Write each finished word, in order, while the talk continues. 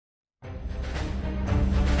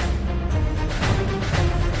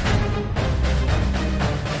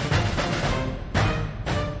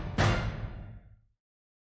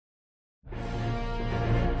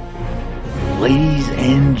Ladies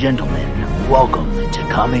and gentlemen, welcome to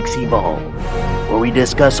Comics Evolve, where we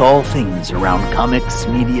discuss all things around comics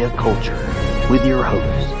media culture with your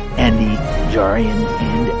hosts, Andy, Jarian,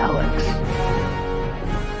 and Alex.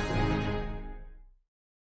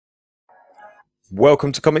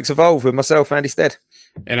 Welcome to Comics Evolve with myself, Andy Stead.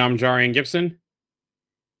 And I'm Jarian Gibson.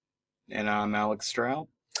 And I'm Alex Stroud.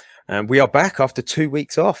 And we are back after 2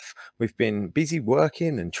 weeks off. We've been busy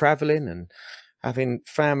working and traveling and having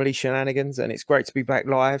family shenanigans, and it's great to be back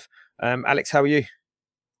live. Alex, how are you?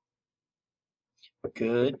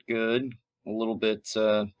 Good. A little bit,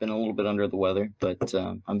 been a little bit under the weather, but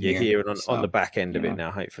I'm here and so, on the back end of it now.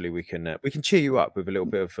 Hopefully, we can cheer you up with a little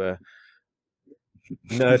bit of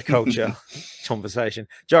nerd culture conversation.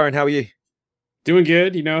 Jarian, how are you? Doing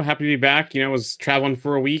good. Happy to be back. Was traveling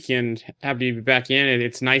for a week and happy to be back in.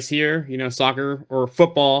 It's nice here. Soccer or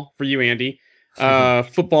football for you, Andy.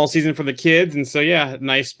 Football season for the kids, and so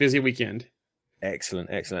nice busy weekend. Excellent.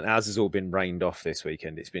 Ours has all been rained off this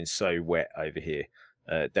weekend. It's been so wet over here,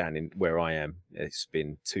 down in where I am. It's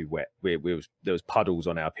been too wet. There was puddles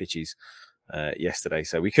on our pitches yesterday,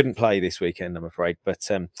 so we couldn't play this weekend, I'm afraid. But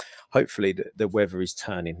hopefully the weather is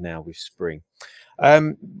turning now with spring.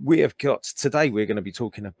 We have got today. We're going to be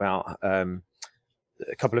talking about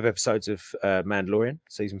a couple of episodes of Mandalorian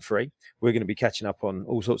season 3. We're going to be catching up on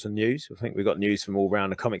all sorts of news. I think we've got news from all around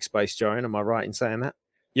the comic space, Jarian. Am I right in saying that?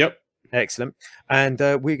 Yep. Excellent. And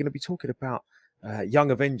we're going to be talking about Young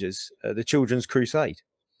Avengers, the Children's Crusade.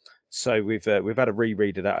 So we've had a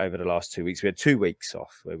reread of that over the last 2 weeks. We had 2 weeks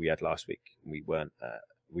off where we had last week. We weren't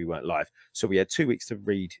live, so we had 2 weeks to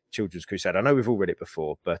read Children's Crusade. I know we've all read it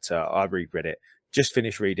before, but I reread it. Just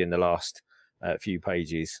finished reading the last few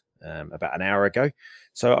pages about an hour ago,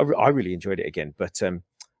 so I really enjoyed it again. But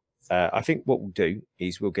I think what we'll do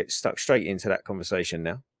is we'll get stuck straight into that conversation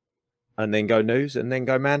now, and then go news, and then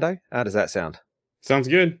go Mando. How does that sound? Sounds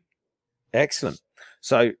good. Excellent.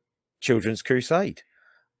 So, Children's Crusade.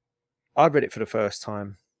 I read it for the first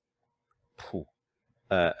time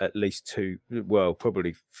at least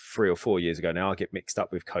probably 3 or 4 years ago now. I get mixed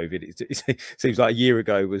up with COVID. It seems like a year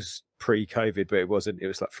ago was pre-COVID, but it wasn't. It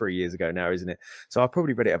was like 3 years ago now, isn't it? So I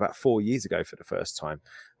probably read it about 4 years ago for the first time,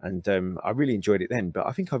 and I really enjoyed it then. But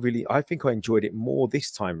I think I enjoyed it more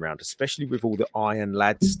this time round, especially with all the Iron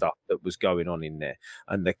Lad stuff that was going on in there,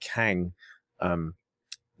 and the Kang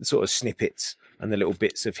sort of snippets and the little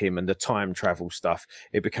bits of him and the time travel stuff.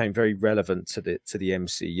 It became very relevant to the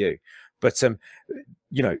MCU. But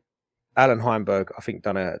Alan Heinberg, I think,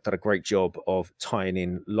 done a great job of tying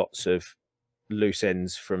in lots of loose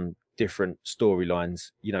ends from different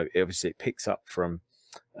storylines. Obviously it picks up from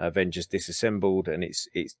Avengers Disassembled, and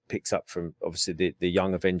it picks up from obviously the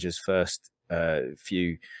Young Avengers first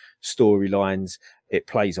few storylines. It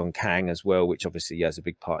plays on Kang as well, which obviously has a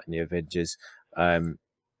big part in the Avengers. And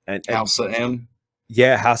House of M.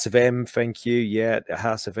 Yeah, House of M. Thank you. Yeah, the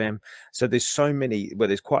House of M. So there's so many. Well,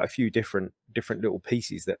 there's quite a few different little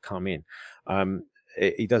pieces that come in.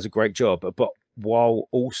 He does a great job, but while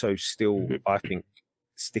also still, I think,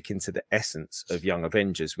 sticking to the essence of Young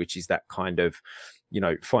Avengers, which is that kind of,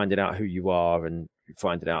 finding out who you are and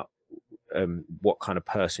finding out what kind of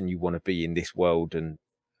person you want to be in this world, and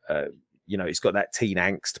it's got that teen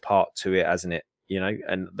angst part to it, hasn't it?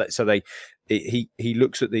 And he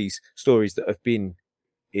looks at these stories that have been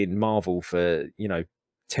in Marvel for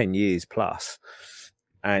 10 years plus,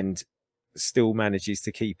 and still manages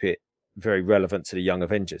to keep it very relevant to the Young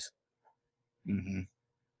Avengers. Mm-hmm.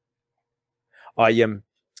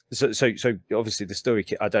 So obviously the story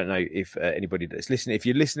kit. I don't know if anybody that's listening, if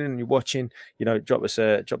you're listening and you're watching, drop us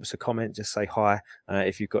a comment, just say hi.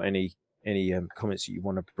 If you've got any comments that you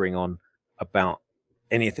want to bring on about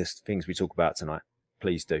any of the things we talk about tonight,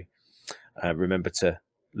 please do. Remember to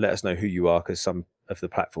let us know who you are, because some of the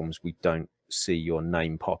platforms we don't see your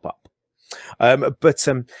name pop up.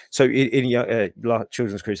 So in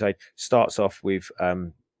Children's Crusade starts off with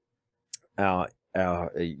our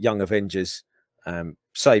Young Avengers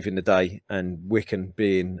saving the day, and Wiccan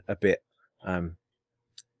being a bit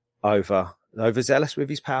overzealous with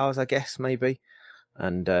his powers, I guess, maybe.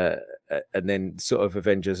 And then sort of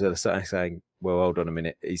Avengers are saying, well, hold on a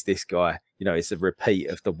minute, is this guy, it's a repeat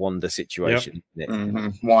of the Wanda situation. Yep. Isn't it?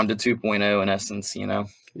 Mm-hmm. Wanda 2.0 in essence,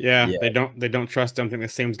 Yeah, they don't trust something the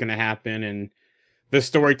same's going to happen, and this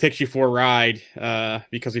story takes you for a ride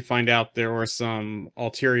because we find out there were some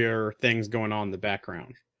ulterior things going on in the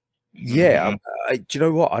background. Yeah, do you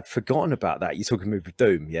know what? I'd forgotten about that. You're talking about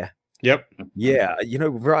Doom, yeah? Yep. Yeah,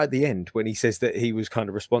 right at the end when he says that he was kind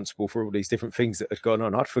of responsible for all these different things that had gone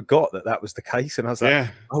on, I'd forgot that that was the case, and I was like, Yeah.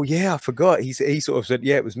 "Oh yeah, I forgot." He sort of said,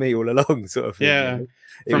 "Yeah, it was me all along," sort of thing. Yeah.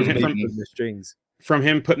 It From was him, me from pulling the strings. from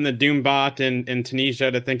him putting the Doombot in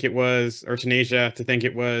Tunisia to think it was, or Tunisia to think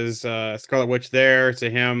it was Scarlet Witch there, to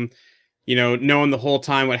him, knowing the whole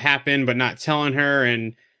time what happened, but not telling her,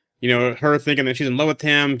 and her thinking that she's in love with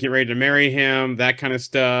him, get ready to marry him, that kind of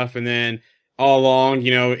stuff, and then all along,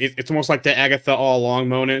 it's almost like the Agatha all along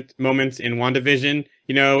moments in WandaVision.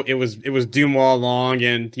 It was Doom all along,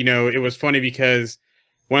 and it was funny because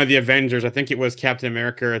one of the Avengers, I think it was Captain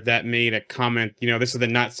America, that made a comment, this is the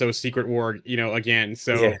not so secret war, again.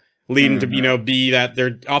 So Yeah, leading to, Mhm. be that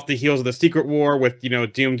they're off the heels of the secret war with,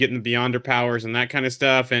 Doom getting the Beyonder powers and that kind of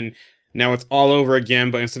stuff. And now it's all over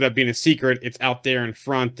again, but instead of being a secret, it's out there in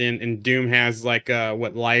front. And Doom has like, life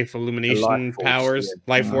the life illumination force. Yeah, powers,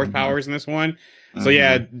 life force Mhm. powers in this one. So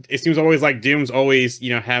yeah, Mhm. it seems always like Doom's always,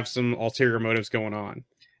 have some ulterior motives going on.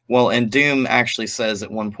 Well, and Doom actually says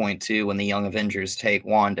at one point too, when the Young Avengers take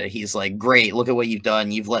Wanda, he's like, "Great, look at what you've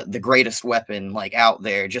done. You've let the greatest weapon like out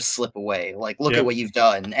there just slip away. Like, look at Yep. what you've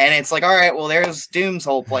done." And it's like, all right, well, there's Doom's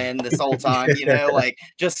whole plan this whole time, like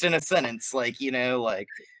just in a sentence, like it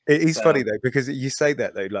is funny so. though because you say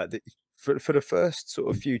that though, like for the first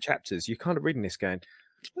sort of few chapters, you're kind of reading this going,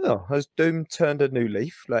 "Oh, has Doom turned a new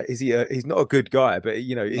leaf? Like, is he? He's not a good guy, but is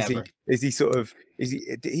he? Never. Is he sort of? Is he?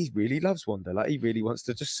 He really loves Wanda. Like, he really wants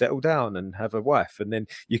to just settle down and have a wife. And then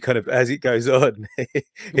you kind of, as it goes on, he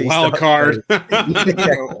Wild starts card. saying,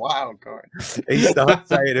 yeah, Wild card. he starts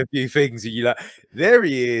saying a few things, and you're like, there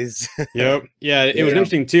he is. Yep. Yeah, it was Yeah.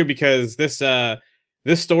 interesting too because this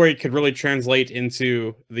story could really translate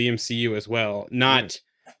into the MCU as well. Mm.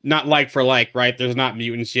 Not like for like, right? There's not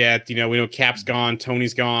mutants yet. We know Cap's gone,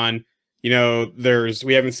 Tony's gone. We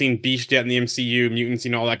haven't seen Beast yet in the MCU, mutants,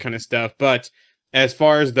 all that kind of stuff. But as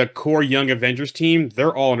far as the core Young Avengers team,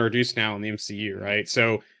 they're all introduced now in the MCU, right?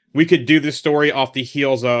 So we could do this story off the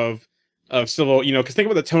heels of Civil, because think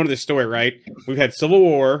about the tone of this story, right? We've had Civil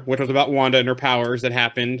War, which was about Wanda and her powers that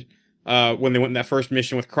happened when they went in that first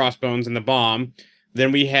mission with Crossbones and the bomb.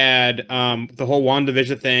 Then we had the whole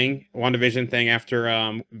WandaVision thing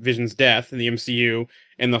after Vision's death in the MCU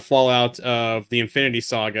and the fallout of the Infinity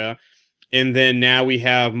Saga. And then now we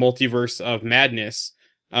have Multiverse of Madness,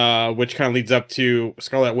 which kind of leads up to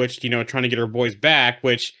Scarlet Witch, trying to get her boys back,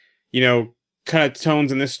 which, kind of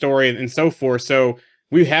tones in this story and so forth. So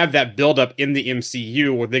we have that buildup in the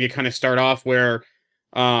MCU where they could kind of start off where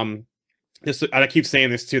um, I keep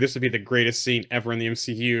saying this too. This would be the greatest scene ever in the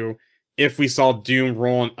MCU if we saw Doom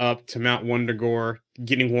rolling up to Mount Wundagore,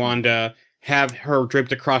 getting Wanda, have her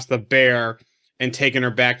draped across the bear, and taking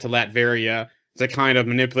her back to Latveria to kind of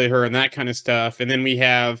manipulate her and that kind of stuff. And then we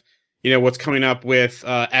have, what's coming up with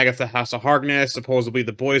Agatha House of Harkness. Supposedly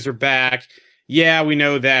the boys are back. Yeah, we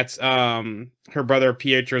know that her brother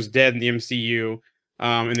Pietro's dead in the MCU,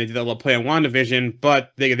 and they did a little play on WandaVision,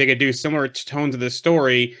 but they could do similar tones of this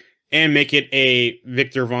story and make it a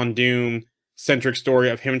Victor Von Doom centric story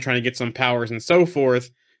of him trying to get some powers and so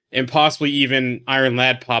forth, and possibly even Iron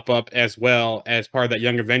Lad pop up as well as part of that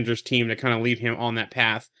Young Avengers team to kind of lead him on that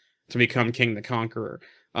path to become King the Conqueror.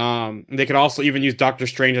 They could also even use Doctor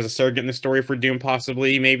Strange as a surrogate in the story for Doom,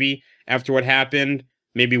 possibly, maybe after what happened,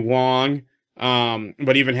 maybe Wong,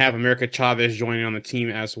 but even have America Chavez joining on the team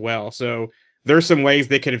as well. So there's some ways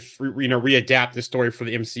they could, readapt the story for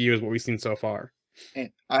the MCU is what we've seen so far.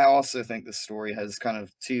 And I also think the story has kind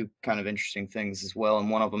of two kind of interesting things as well. And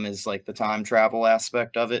one of them is like the time travel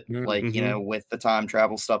aspect of it. Like, Mm-hmm. with the time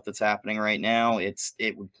travel stuff that's happening right now, it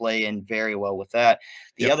would play in very well with that.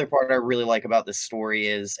 The Yep. other part I really like about this story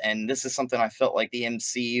is, and this is something I felt like the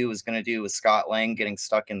MCU was going to do with Scott Lang getting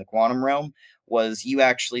stuck in the quantum realm, was you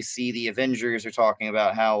actually see the Avengers are talking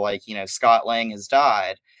about how, like, Scott Lang has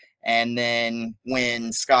died. And then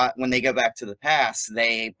when they go back to the past,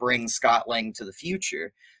 they bring Scott Lang to the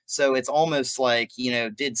future. So it's almost like,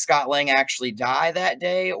 did Scott Lang actually die that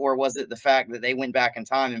day? Or was it the fact that they went back in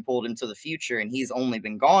time and pulled him to the future and he's only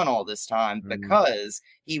been gone all this time Mm. because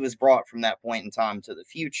he was brought from that point in time to the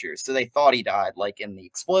future? So they thought he died like in the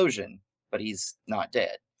explosion, but he's not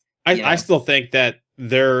dead, you I know? still think that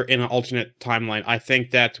they're in an alternate timeline. I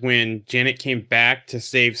think that when Janet came back to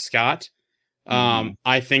save Scott, Hmm.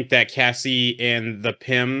 I think that Cassie and the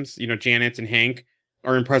Pims, Janet and Hank,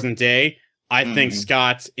 are in present day. I think Hmm.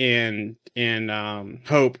 Scott and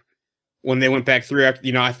Hope, when they went back through,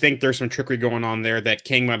 I think there's some trickery going on there that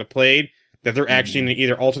King might have played. That they're actually in Hmm.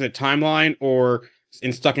 either alternate timeline or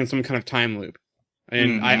stuck in some kind of time loop,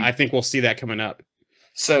 and Hmm. I think we'll see that coming up.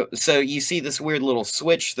 So you see this weird little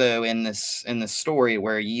switch though in this story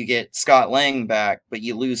where you get Scott Lang back, but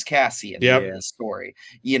you lose Cassie at the end of the story.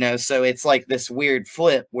 You know, so it's like this weird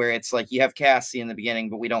flip where it's like you have Cassie in the beginning,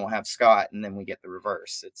 but we don't have Scott, and then we get the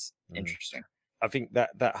reverse. It's interesting. I think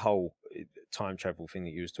that whole time travel thing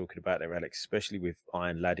that you was talking about there, Alex, especially with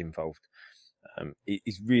Iron Lad involved,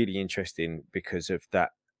 is really interesting because of that.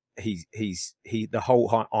 The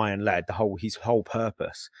whole Iron Lad, his whole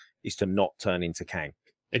purpose is to not turn into Kang.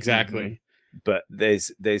 Exactly. But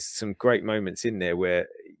there's some great moments in there where,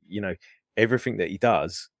 you know, everything that he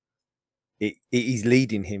does, it is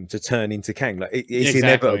leading him to turn into Kang. Like it's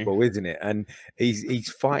inevitable, isn't it? And he's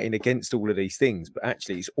fighting against all of these things, but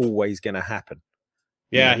actually it's always going to happen.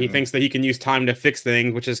 Yeah, he thinks that he can use time to fix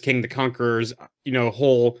things, which is King the Conqueror's,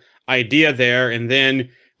 whole idea there. And then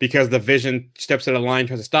because the Vision steps out of line,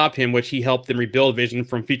 tries to stop him, which he helped them rebuild Vision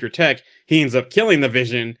from future tech, he ends up killing the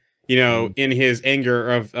Vision, in his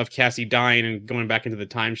anger of Cassie dying and going back into the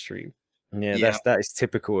time stream. Yeah, that is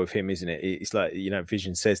typical of him, isn't it? It's like,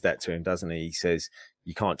 Vision says that to him, doesn't he? He says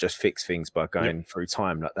you can't just fix things by going through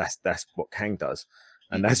time. Like that's what Kang does,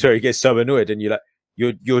 and that's where he gets so annoyed. And you're like,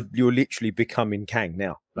 you're literally becoming Kang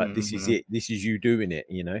now. Like this is it. This is you doing it.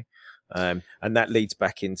 And that leads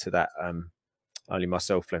back into that Only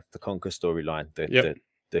Myself Left to Conquer storyline,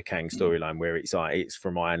 the Kang storyline, where it's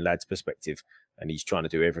from Iron Lad's perspective. And he's trying to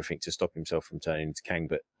do everything to stop himself from turning into Kang,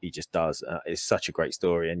 but he just does. It's such a great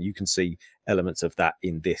story, and you can see elements of that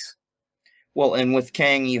in this. Well, and with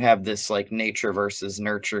Kang, you have this like nature versus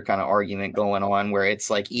nurture kind of argument going on, where it's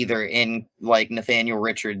like either in like Nathaniel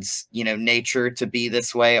Richards', nature to be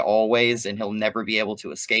this way always, and he'll never be able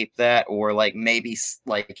to escape that, or like maybe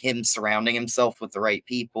like him surrounding himself with the right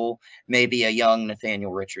people. Maybe a young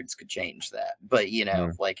Nathaniel Richards could change that, but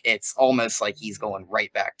like it's almost like he's going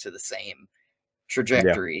right back to the same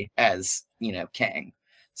trajectory as Kang.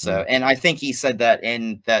 So, and I think he said that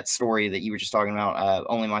in that story that you were just talking about,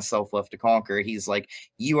 Only Myself Left to Conquer. He's like,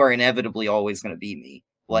 you are inevitably always going to be me.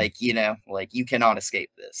 Like, like you cannot escape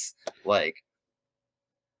this. Like,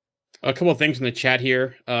 a couple of things in the chat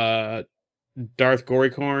here. Darth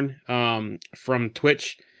Gorycorn from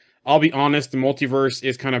Twitch. I'll be honest, the multiverse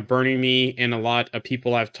is kind of burning me and a lot of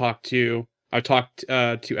people I've talked to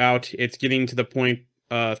out. It's getting to the point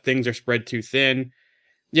things are spread too thin.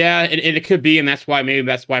 Yeah, it could be, and that's why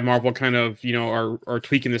Marvel kind of are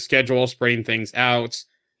tweaking the schedule, spreading things out,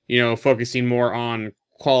 focusing more on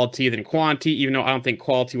quality than quantity. Even though I don't think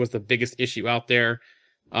quality was the biggest issue out there,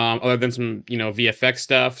 other than some VFX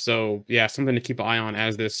stuff. So yeah, something to keep an eye on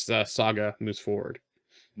as this saga moves forward.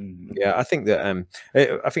 Yeah, I think that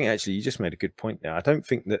I think actually you just made a good point there. I don't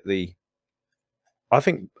think that I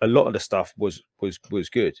think a lot of the stuff was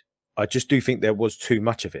good. I just do think there was too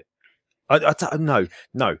much of it. No,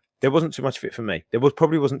 there wasn't too much of it for me. There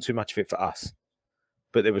probably wasn't too much of it for us,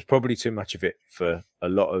 but there was probably too much of it for a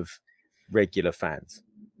lot of regular fans.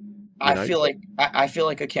 I feel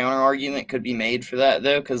like a counter argument could be made for that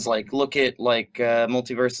though, because like look at like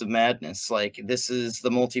Multiverse of Madness. Like this is the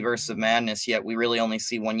Multiverse of Madness, yet we really only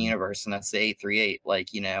see one universe, and that's the 838. Like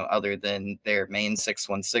other than their main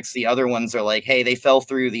 616, the other ones are like, hey, they fell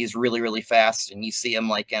through these really really fast, and you see them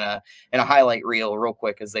like in a highlight reel real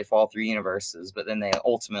quick as they fall through universes. But then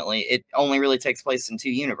it only really takes place in two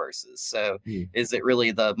universes. So is it really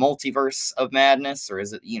the Multiverse of Madness, or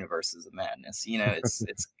is it the Universes of Madness?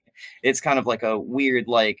 It's kind of like a weird,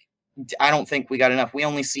 like, I don't think we got enough. We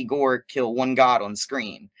only see Gore kill one god on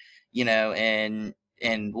screen, and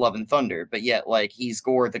Love and Thunder, but yet like he's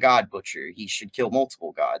Gore the God Butcher. He should kill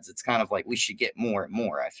multiple gods. It's kind of like we should get more and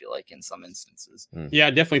more, I feel like, in some instances. Yeah,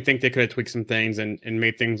 I definitely think they could have tweaked some things and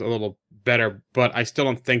made things a little better, but I still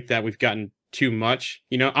don't think that we've gotten too much.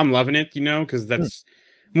 I'm loving it, because that's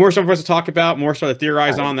more stuff for us to talk about, more stuff to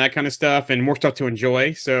theorize on, that kind of stuff, and more stuff to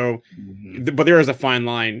enjoy. So, but there is a fine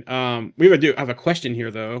line. We have a question here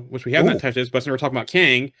though, which we haven't touched this, but since we're talking about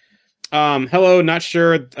Kang, hello, not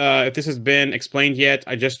sure if this has been explained yet.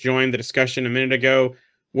 I just joined the discussion a minute ago.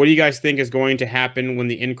 What do you guys think is going to happen when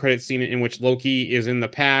the end credit scene in which Loki is in the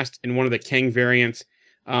past and one of the Kang variants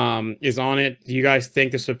is on it? Do you guys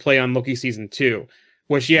think this would play on Loki season 2?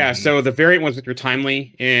 Which, so the variant was Victor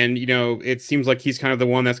Timely, and, it seems like he's kind of the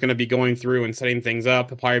one that's going to be going through and setting things up.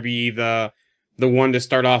 He'll probably be the one to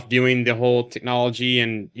start off doing the whole technology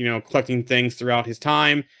and, collecting things throughout his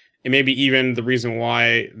time, and maybe even the reason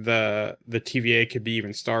why the TVA could be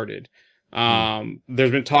even started.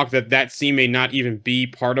 There's been talk that scene may not even be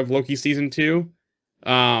part of Loki season 2,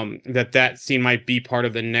 that scene might be part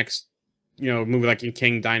of the next, movie like in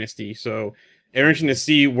King Dynasty, so interesting to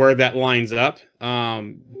see where that lines up,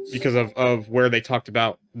 because of where they talked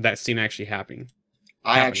about that scene actually happening.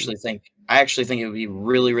 I happening. actually think it would be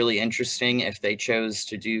really, really interesting if they chose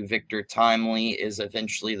to do Victor Timely is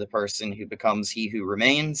eventually the person who becomes He Who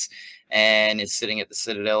Remains and is sitting at the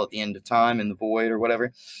Citadel at the end of time in the void or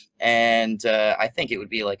whatever. And I think it would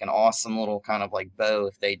be like an awesome little kind of like bow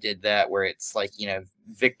if they did that, where it's like,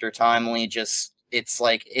 Victor Timely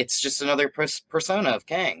it's just another persona of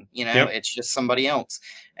Kang, Yep. it's just somebody else.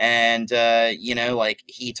 And like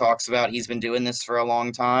he talks about he's been doing this for a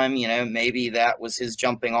long time, maybe that was his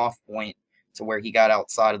jumping off point to where he got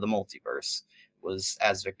outside of the multiverse, was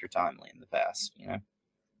as Victor Timely in the past.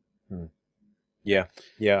 Yeah,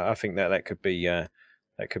 I think that could be a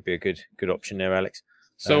good option there, Alex.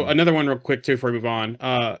 So another one real quick too before we move on.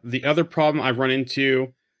 The other problem I've run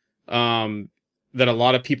into that a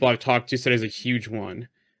lot of people I've talked to said is a huge one.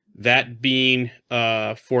 That being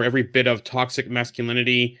for every bit of toxic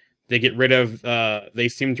masculinity, they get rid of, they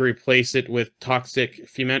seem to replace it with toxic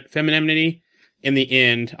femininity. In the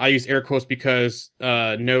end, I use air quotes because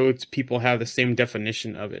no people have the same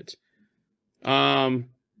definition of it.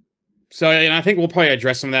 So, and I think we'll probably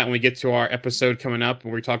address some of that when we get to our episode coming up,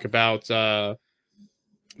 when we talk about the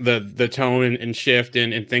tone and shift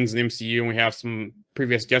and things in the MCU, and we have some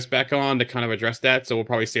previous guests back on to kind of address that. So we'll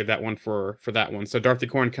probably save that one for that one. So Darth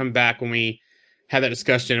Corn, come back when we have that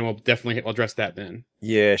discussion, and we'll definitely address that then.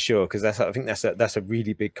 Yeah, sure, because I think that's a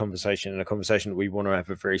really big conversation, and a conversation that we want to have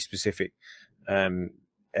a very specific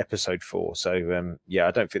episode for. So yeah,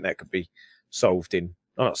 I don't think that could be solved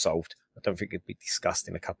not solved. I don't think it'd be discussed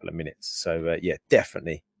in a couple of minutes. So yeah,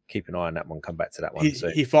 definitely keep an eye on that one. Come back to that one.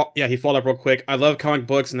 He followed up real quick. I love comic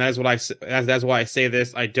books, and that is what that's why I say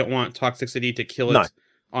this. I don't want toxicity to kill it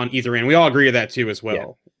on either end. We all agree with that too, as well. Yeah,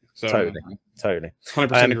 so totally,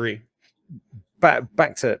 100% agree.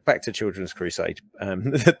 Back to Children's Crusade.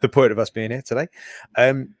 The point of us being here today.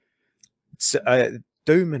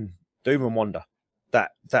 Doom and Wanda,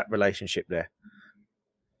 that relationship there.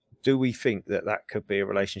 Do we think that could be a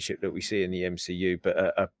relationship that we see in the MCU,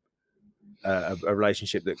 but a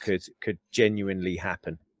relationship that could genuinely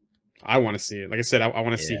happen? I want to see it. Like I said, I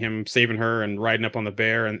want to see him saving her and riding up on the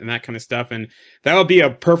bear and that kind of stuff. And that would be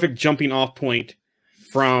a perfect jumping off point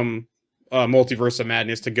from Multiverse of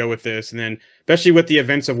Madness to go with this. And then especially with the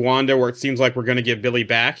events of Wanda, where it seems like we're going to get Billy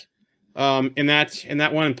back in that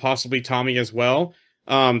one, and possibly Tommy as well,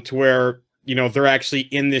 to where, they're actually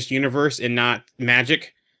in this universe and not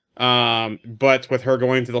magic. But with her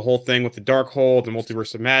going through the whole thing with the Darkhold, the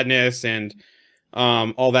Multiverse of Madness, and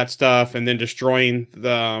all that stuff, and then destroying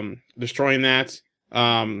that,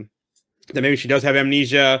 that maybe she does have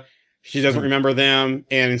amnesia, she doesn't remember them,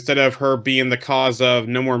 and instead of her being the cause of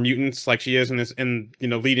no more mutants like she is in this, and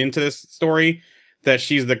lead into this story, that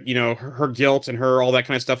she's the her guilt and her all that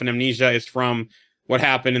kind of stuff and amnesia is from what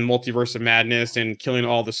happened in Multiverse of Madness and killing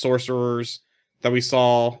all the sorcerers that we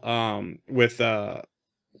saw with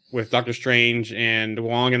Doctor Strange and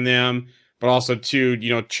Wong and them, but also to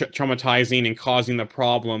traumatizing and causing the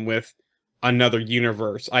problem with another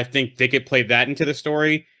universe. I think they could play that into the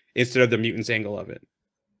story instead of the mutants angle of it.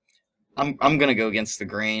 I'm gonna go against the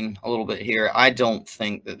grain a little bit here. I don't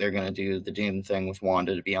think that they're gonna do the Doom thing with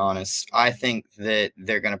Wanda, to be honest. I think that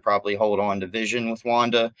they're gonna probably hold on to Vision with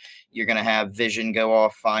Wanda. You're gonna have Vision go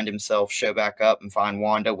off, find himself, show back up, and find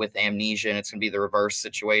Wanda with amnesia, and it's gonna be the reverse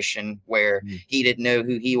situation where he didn't know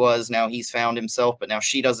who he was. Now he's found himself, but now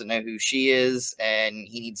she doesn't know who she is, and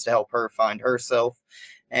he needs to help her find herself.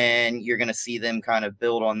 And you're going to see them kind of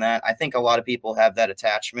build on that. I think a lot of people have that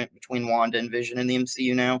attachment between Wanda and Vision in the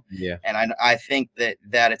MCU now. Yeah. And I think that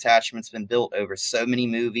attachment's been built over so many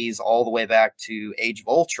movies, all the way back to Age of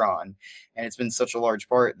Ultron. And it's been such a large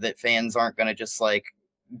part that fans aren't going to just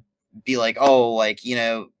be like, oh,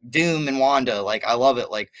 Doom and Wanda, I love it.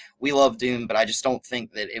 We love Doom, but I just don't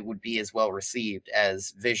think that it would be as well received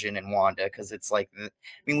as Vision and Wanda, because it's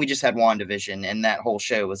we just had WandaVision, and that whole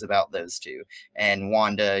show was about those two, and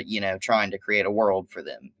Wanda, trying to create a world for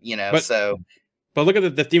them, But look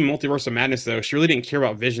at the theme of Multiverse of Madness, though. She really didn't care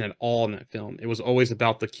about Vision at all in that film. It was always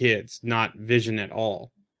about the kids, not Vision at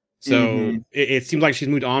all. So it seems like she's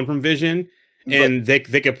moved on from Vision. And they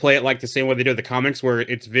could play it like the same way they do the comics, where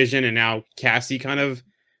it's Vision and now Cassie kind of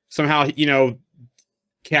somehow,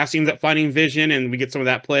 Cassie ends up finding Vision, and we get some of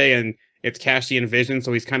that play, and it's Cassie and Vision,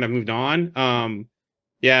 so he's kind of moved on. I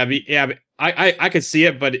could see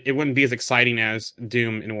it, but it wouldn't be as exciting as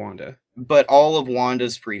Doom and Wanda. But all of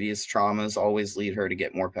Wanda's previous traumas always lead her to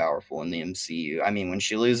get more powerful in the MCU. I mean, when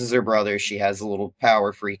she loses her brother, she has a little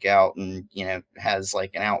power freak out and, has an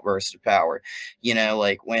outburst of power.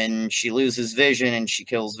 When she loses Vision and she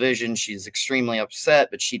kills Vision, she's extremely upset,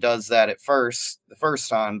 but she does that the first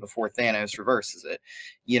time before Thanos reverses it.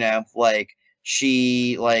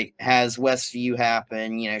 she like has Westview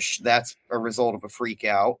happen, you know, that's a result of a freak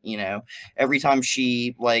out, you know. Every time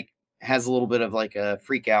she like has a little bit of like a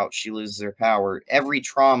freak out, she loses her power. Every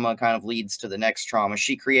trauma kind of leads to the next trauma.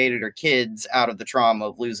 She created her kids out of the trauma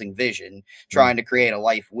of losing vision, trying to create a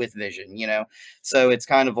life with vision, you know. So it's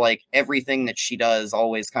kind of like everything that she does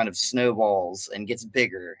always kind of snowballs and gets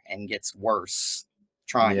bigger and gets worse,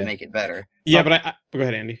 trying to make it better. Yeah, but go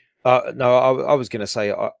ahead, Andy. No, I was going to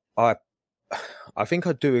say I think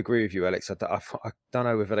I do agree with you, Alex. I don't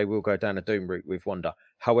know whether they will go down a Doom route with Wanda.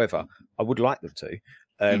 However, I would like them to.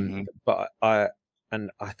 But I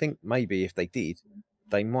think maybe if they did,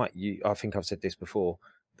 they might. I think I've said this before,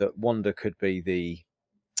 that Wanda could be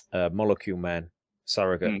the Molecule Man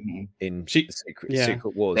surrogate in the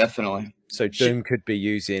Secret Wars. Definitely. So Doom could be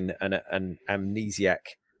using an amnesiac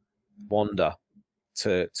Wanda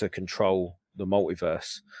to control the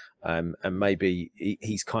multiverse, and maybe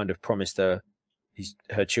he's kind of promised her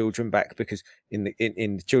her children back, because in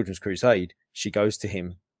the Children's Crusade, she goes to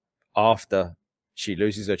him after she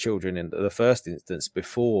loses her children in the first instance,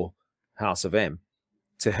 before House of M,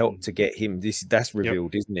 to help to get him. That's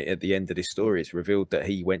revealed, isn't it? At the end of this story, it's revealed that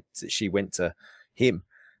she went to him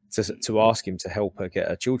to ask him to help her get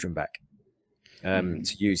her children back,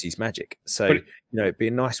 to use his magic. So, you know, it'd be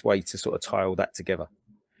a nice way to sort of tie all that together.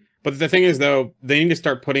 But the thing is, though, they need to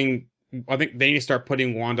start putting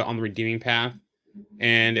Wanda on the redeeming path.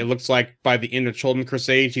 And it looks like by the end of Children's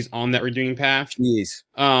Crusade, she's on that redeeming path. She is.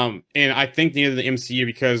 And I think the end of the MCU,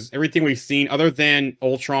 because everything we've seen, other than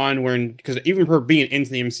Ultron, because even her being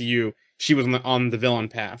into the MCU, she was on the villain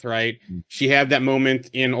path, right? She had that moment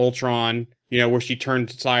in Ultron, you know, where she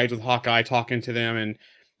turned sides with Hawkeye, talking to them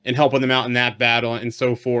and helping them out in that battle and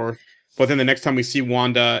so forth. But then the next time we see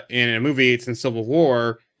Wanda in a movie, it's in Civil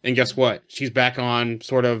War. And guess what? She's back on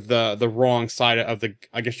sort of the wrong side of the,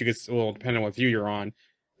 I guess you could, well, depending on what view you're on,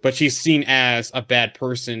 but she's seen as a bad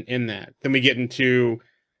person in that. Then we get into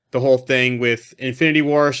the whole thing with Infinity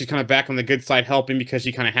War. She's kind of back on the good side, helping because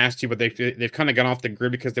she kind of has to, but they've kind of gone off the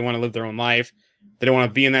grid because they want to live their own life. They don't want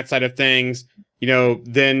to be in that side of things. You know,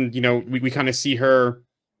 then, you know, we kind of see her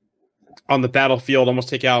on the battlefield almost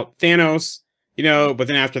take out Thanos. You know, but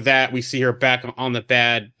then after that, we see her back on the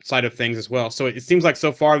bad side of things as well. So it seems like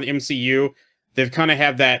so far in the MCU, they've kind of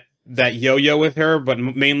have that yo-yo with her, but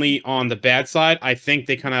mainly on the bad side. I think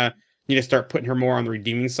they kind of need to start putting her more on the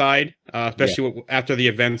redeeming side, especially after the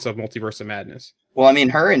events of Multiverse of Madness. Well, I mean,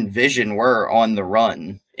 her and Vision were on the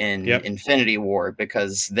run in Infinity War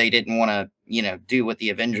because they didn't want to, you know, do what the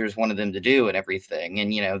Avengers wanted them to do and everything.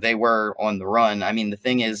 And, you know, they were on the run. I mean, the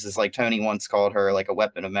thing is like Tony once called her like a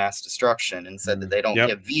weapon of mass destruction and said that they don't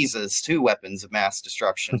give visas to weapons of mass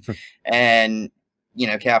destruction. And, you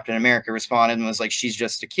know, Captain America responded and was like, she's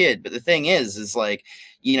just a kid. But the thing is like,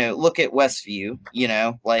 you know, look at Westview, you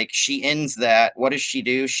know, like she ends that. What does she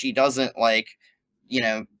do? She doesn't like, you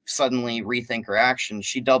know, suddenly rethink her action.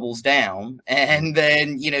 She doubles down and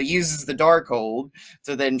then, you know, uses the Darkhold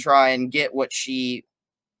to then try and get what she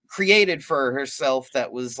created for herself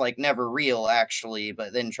that was like never real actually,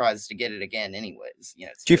 but then tries to get it again anyways. You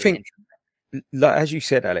know, do you think, like as you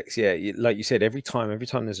said, Alex, like you said, every time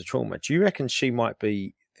there's a trauma, do you reckon she might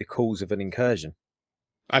be the cause of an incursion?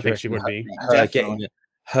 I think she would be.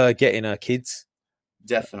 Her getting her kids,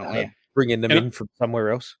 definitely bringing them in from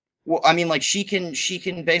somewhere else. Well, I mean, like she can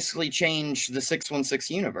basically change the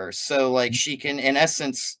 616 universe. So like she can in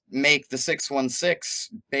essence make the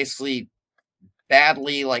 616 basically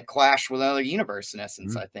badly like clash with another universe in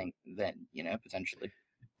essence, I think, then, you know, potentially.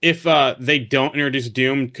 If they don't introduce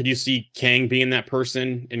Doom, could you see Kang being that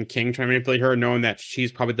person and King trying to manipulate her, knowing that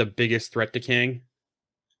she's probably the biggest threat to Kang?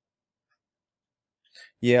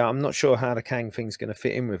 Yeah, I'm not sure how the Kang thing's going to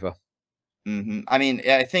fit in with her. I mean,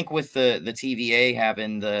 I think with the TVA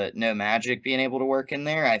having the no magic being able to work in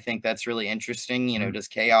there, I think that's really interesting. You know, does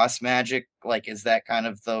chaos magic, like, is that kind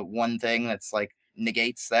of the one thing that's like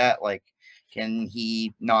negates that? Like, can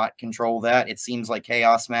he not control that? It seems like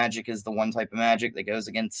chaos magic is the one type of magic that goes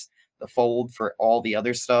against the fold for all the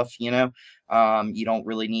other stuff, you know? You don't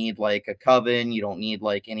really need like a coven. You don't need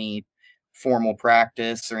like any formal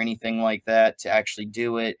practice or anything like that to actually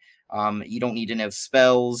do it. You don't need to know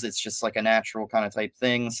spells. It's just like a natural kind of type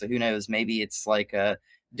thing. So who knows? Maybe it's like a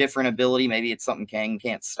different ability. Maybe it's something Kang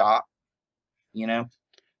can't stop, you know?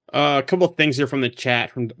 A couple of things here from the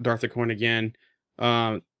chat from Darth Coin again.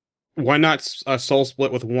 Why not a soul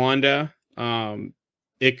split with Wanda?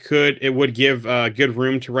 It would give good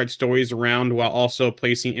room to write stories around while also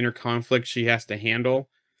placing inner conflict she has to handle.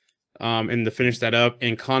 And to finish that up,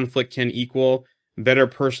 and conflict can equal better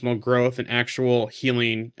personal growth and actual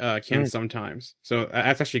healing can sometimes. So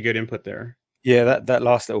that's actually good input there. Yeah, that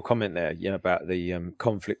last little comment there, about the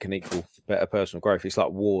conflict can equal better personal growth. It's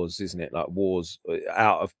like wars, isn't it? Like wars,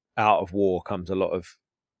 out of war comes a lot of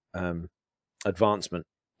advancement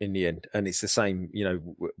in the end, and it's the same,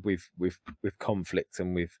 with conflict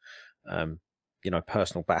and with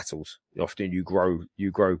personal battles. Often you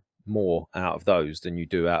grow more out of those than you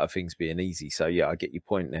do out of things being easy. So yeah, I get your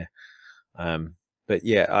point there. But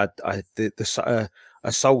yeah,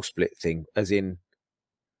 a soul split thing, as in.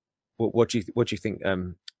 What do you think?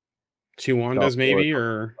 Two Wandas, maybe,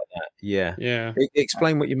 or yeah. yeah.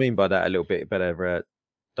 Explain what you mean by that a little bit better,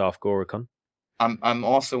 Darth Gorikon. I'm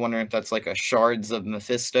also wondering if that's like a Shards of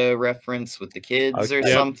Mephisto reference with the kids or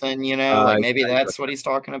something. Like maybe that's what he's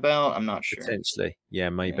talking about. I'm not sure. Potentially, yeah,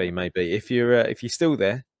 maybe. If you're still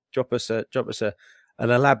there, drop us an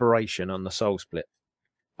elaboration on the soul split.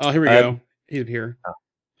 Oh, here we go. He's here.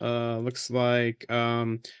 Looks like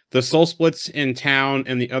the soul splits in town,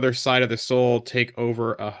 and the other side of the soul take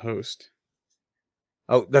over a host.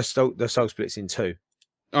 Oh, the soul splits in two.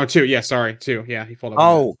 Oh, two. Yeah, sorry, two. Yeah, he followed.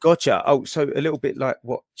 Oh, gotcha. Oh, so a little bit like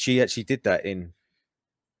what she actually did that in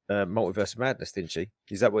Multiverse of Madness, didn't she?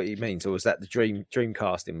 Is that what he means, or was that the dream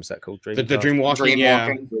casting? Was that called dream? The dream walking. Yeah,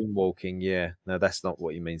 dream walking. Yeah. No, that's not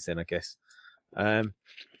what he means then, I guess.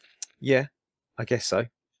 Yeah, I guess so.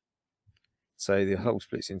 So the soul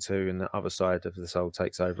splits in two, and the other side of the soul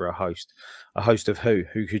takes over a host. A host of who?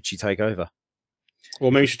 Who could she take over?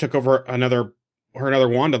 Well, maybe she took over another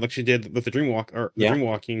Wanda, like she did with the dream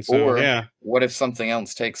walking. So or yeah. What if something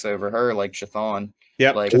else takes over her, like Chthon?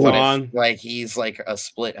 Yep, like Chthon. Like he's like a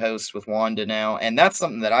split host with Wanda now, and that's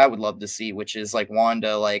something that I would love to see, which is like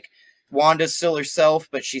Wanda's still herself,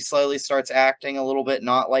 but she slowly starts acting a little bit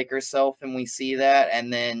not like herself, and we see that,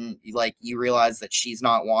 and then like you realize that she's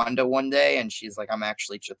not Wanda one day, and she's like, I'm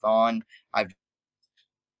actually Chthon.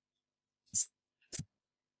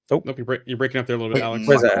 Nope, you're breaking up there a little bit, Alex.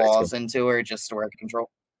 Where's that? Claws into her just to work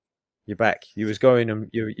control. You're back. You was going and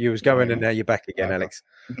and now you're back again, Alex.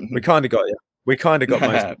 We kind of got you. We kind of got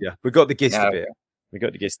most of you. We got the gist of it. We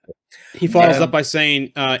got the gist of it. He follows up by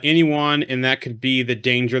saying, anyone, and that could be the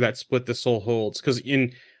danger that split the soul holds. Because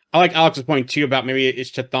I like Alex's point too about maybe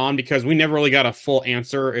it's Chthon, because we never really got a full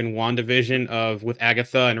answer in WandaVision with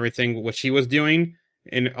Agatha and everything, what she was doing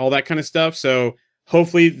and all that kind of stuff. So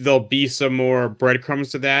hopefully there'll be some more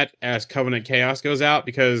breadcrumbs to that as Covenant Chaos goes out,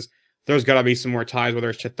 because there's got to be some more ties,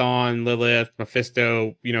 whether it's Chthon, Lilith,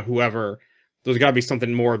 Mephisto, whoever. There's got to be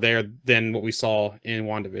something more there than what we saw in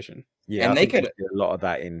WandaVision. Yeah, and they could do a lot of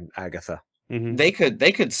that in Agatha. Mm-hmm.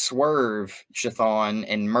 They could swerve Chthon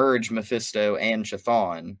and merge Mephisto and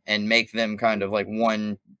Chthon and make them kind of like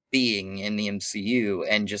one being in the MCU,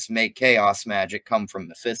 and just make chaos magic come from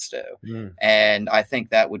Mephisto. And I think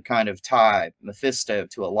that would kind of tie Mephisto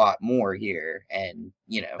to a lot more here. And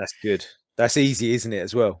that's good. That's easy, isn't it,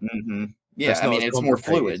 as well? Mm-hmm. Yeah, I mean, it's more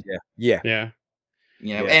fluid. Yeah.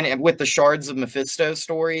 And with the Shards of Mephisto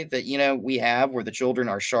story that we have, where the children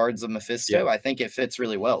are shards of Mephisto, I think it fits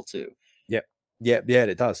really well too. Yeah,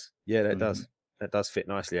 it does. Yeah, it does. That does fit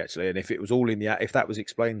nicely, actually. And if it was all if that was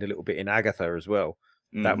explained a little bit in Agatha as well,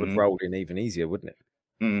 that would roll in even easier, wouldn't it?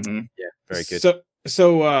 Yeah, very good.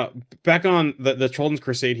 So back on the Children's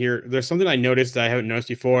Crusade here, there's something I noticed that I haven't noticed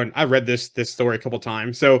before, and I read this story a couple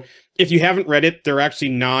times. So if you haven't read it, there are actually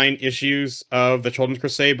 9 issues of the Children's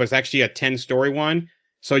Crusade, but it's actually a 10-story one.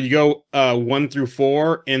 So you go 1 through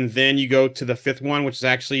 4, and then you go to the 5th one, which is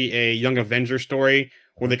actually a Young Avenger story,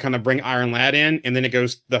 where they kind of bring Iron Lad in, and then it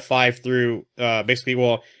goes the 5 through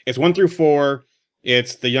it's 1 through 4.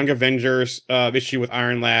 It's the Young Avengers issue with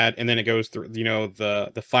Iron Lad, and then it goes through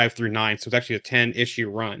the 5 through 9. So it's actually a 10-issue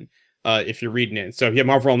run if you're reading it. So if you have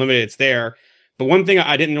Marvel Unlimited, it's there. But one thing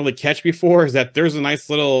I didn't really catch before is that there's a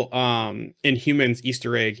nice little Inhumans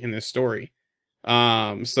Easter egg in this story.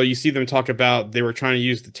 So you see them talk about they were trying to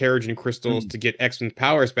use the Terrigen crystals to get X-Men's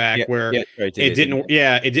powers back,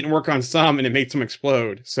 it didn't work on some, and it made some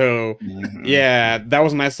explode. So that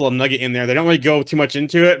was a nice little nugget in there. They don't really go too much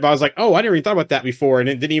into it, but I was like, oh, I never even thought about that before, and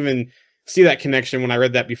it didn't even see that connection when I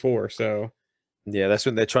read that before. So yeah, that's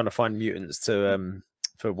when they're trying to find mutants to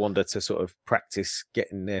for Wanda to sort of practice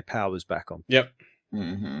getting their powers back on. Yep.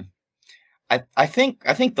 I think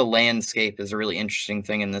the landscape is a really interesting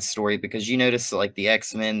thing in this story, because you notice that, like, the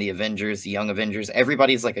X-Men, the Avengers, the Young Avengers,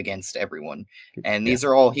 everybody's like against everyone. And these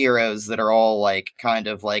are all heroes that are all like kind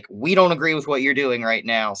of like, we don't agree with what you're doing right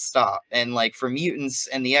now, stop. And like for mutants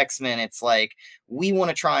and the X-Men, it's like, we want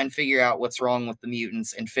to try and figure out what's wrong with the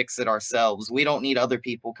mutants and fix it ourselves. We don't need other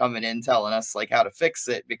people coming in telling us like how to fix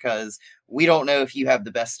it, because we don't know if you have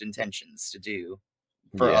the best intentions to do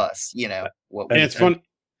for us, and it's fun.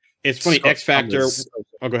 It's funny, X Factor.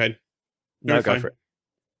 Oh, go ahead. No, You're go fine. for it.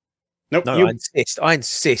 Nope. No, I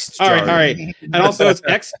insist. All right, Joe. all right. And also,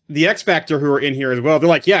 it's the X Factor who are in here as well. They're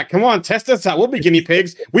like, yeah, come on, test us out. We'll be guinea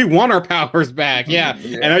pigs. We want our powers back. Yeah.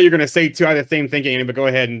 I know you're gonna say two out of the same thing, Andy, but go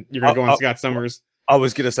ahead and you're gonna go on Scott Summers. I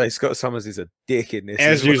was gonna say Scott Summers is a dick in this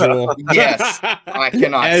As well. usual. Yes, I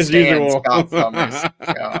cannot As stand usual. Scott Summers.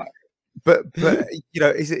 God. But you know,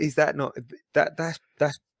 is that not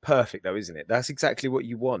that's perfect though, isn't it? That's exactly what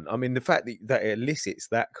you want. I mean, the fact that it elicits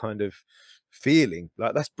that kind of feeling,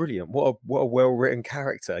 like, that's brilliant. What a well-written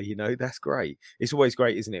character, you know. That's great. It's always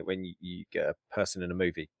great, isn't it, when you get a person in a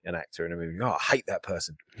movie, an actor in a movie, oh, I hate that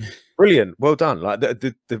person. Brilliant, well done. Like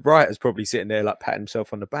the writer's probably sitting there like patting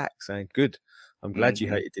himself on the back saying, good, I'm glad you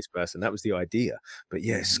hated this person. That was the idea. But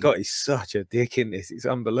yeah, Scott is such a dick in this. It's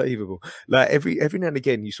unbelievable. Like every now and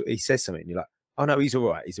again, he says something and you're like, oh no, he's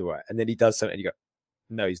all right, and then he does something and you go,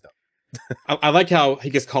 no, he's not. I like how he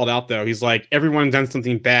gets called out though. He's like, everyone's done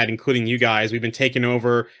something bad, including you guys. We've been taken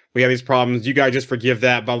over. We have these problems. You guys just forgive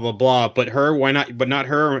that, blah blah blah. But her, why not? But not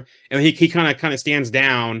her. And he kind of stands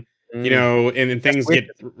down, you know, and things get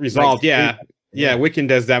resolved. Yeah. Wiccan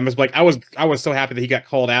does that. But like, I was so happy that he got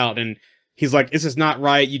called out, and he's like, this is not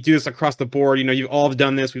right. You do this across the board. You know, you've all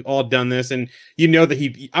done this. We've all done this, and you know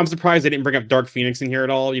that I'm surprised they didn't bring up Dark Phoenix in here at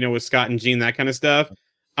all. You know, with Scott and Jean, that kind of stuff.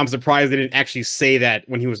 I'm surprised they didn't actually say that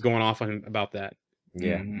when he was going off on him about that.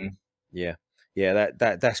 Yeah.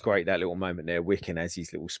 That's great. That little moment there. Wiccan has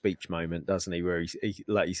his little speech moment, doesn't he? Where he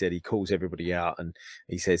like you said, he calls everybody out and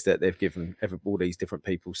he says that they've given all these different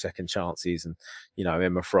people second chances, and you know,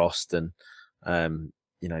 Emma Frost, and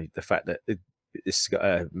you know, the fact that this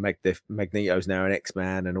Magneto's now an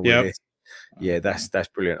X-Man and all of this. Yeah, that's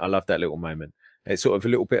brilliant. I love that little moment. It's sort of a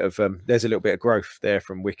little bit of there's a little bit of growth there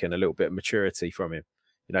from Wiccan, a little bit of maturity from him.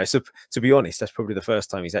 You know, so to be honest, that's probably the first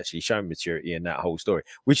time he's actually shown maturity in that whole story,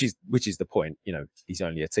 which is the point. You know, he's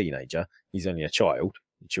only a teenager, he's only a child,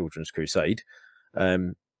 Children's Crusade,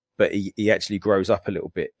 but he actually grows up a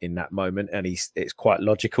little bit in that moment, and it's quite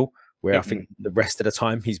logical. Where I think the rest of the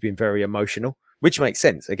time he's been very emotional, which makes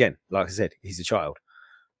sense. Again, like I said, he's a child,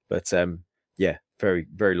 but yeah, very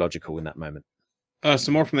very logical in that moment.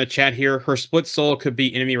 Some more from the chat here. Her split soul could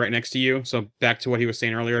be enemy right next to you. So back to what he was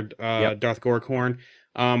saying earlier, Darth Gorkhorn.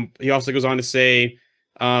 He also goes on to say,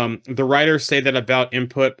 the writers say that about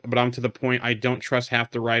input, but I'm to the point. I don't trust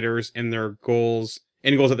half the writers and their goals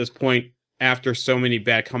at this point after so many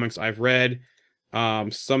bad comics I've read.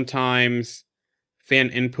 Sometimes fan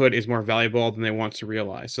input is more valuable than they want to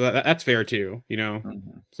realize. So that's fair too, you know?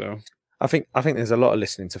 So I think there's a lot of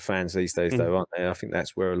listening to fans these days though, aren't there? I think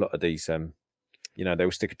that's where a lot of these, you know,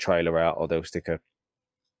 they'll stick a trailer out, or they'll stick a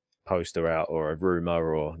poster out, or a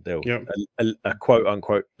rumor, or they'll a quote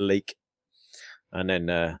unquote leak, and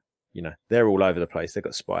then you know, they're all over the place. They've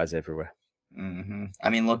got spies everywhere. I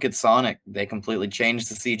mean, look at Sonic. They completely changed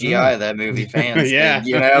the CGI of that movie. Fans, yeah,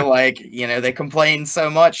 you know, like, you know, they complained so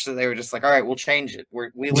much that they were just like, all right, we'll change it.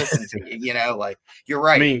 We listen to you. You know, like, you're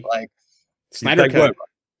right. I mean, like Snyder Cut.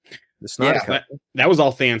 The Snyder Cut. That was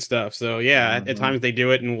all fan stuff. So yeah, at times they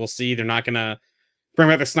do it, and we'll see. They're not gonna bring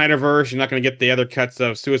back the Snyderverse. You're not gonna get the other cuts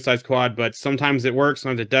of Suicide Squad, but sometimes it works,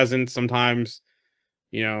 sometimes it doesn't. Sometimes,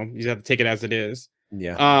 you know, you just have to take it as it is.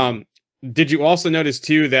 Yeah. Did you also notice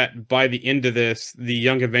too that by the end of this, the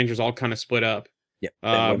Young Avengers all kind of split up?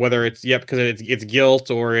 Yeah. Whether it's because it's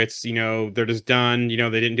guilt, or it's, you know, they're just done. You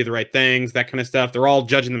know, they didn't do the right things, that kind of stuff. They're all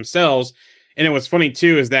judging themselves. And it was funny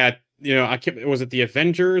too is that, you know, was it the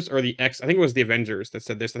Avengers or the X? I think it was the Avengers that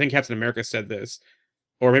said this. I think Captain America said this,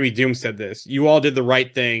 or maybe Doom said this. You all did the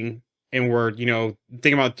right thing and were, you know,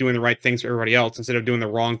 thinking about doing the right things for everybody else instead of doing the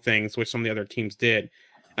wrong things, which some of the other teams did.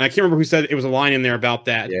 And I can't remember who said it. Was a line in there about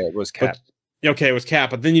that. Yeah, it was Cap. Okay, it was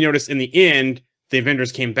Cap. But then you notice in the end, the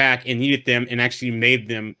Avengers came back and needed them and actually made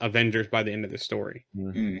them Avengers by the end of the story.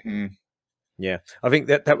 Yeah, I think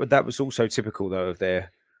that was also typical though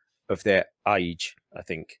of their age. I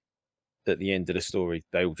think at the end of the story,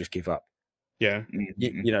 they all just give up. Yeah.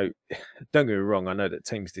 You know, don't get me wrong. I know that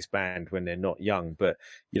teams disband when they're not young, but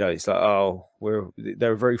you know, it's like, oh, they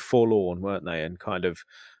were very forlorn, weren't they? And kind of,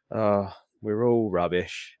 we're all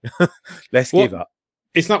rubbish. Let's give up.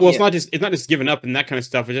 It's not. Well, it's not just giving up and that kind of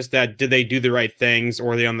stuff. It's just that, did they do the right things,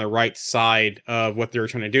 or are they on the right side of what they were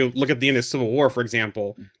trying to do? Look at the end of Civil War, for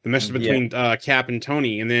example, the message between Cap and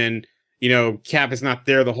Tony, and then, you know, Cap is not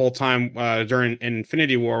there the whole time during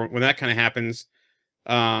Infinity War when that kind of happens,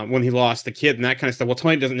 when he lost the kid and that kind of stuff. Well,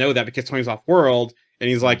 Tony doesn't know that because Tony's off world, and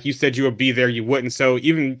he's like, you said you would be there, you wouldn't. So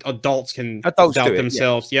even adults can doubt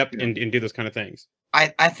themselves, and do those kind of things.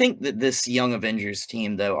 I think that this Young Avengers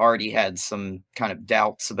team, though, already had some kind of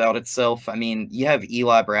doubts about itself. I mean, you have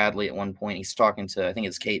Eli Bradley at one point. He's talking to, I think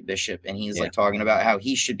it's Kate Bishop, and he's Yeah. like talking about how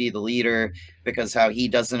he should be the leader because how he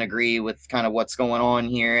doesn't agree with kind of what's going on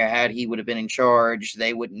here. Had he would have been in charge,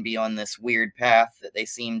 they wouldn't be on this weird path that they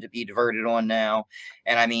seem to be diverted on now.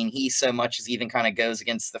 And I mean, he so much as even kind of goes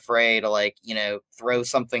against the fray to like, throw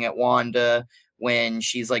something at Wanda when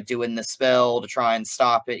she's like doing the spell to try and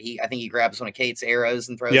stop it. I think he grabs one of Kate's arrows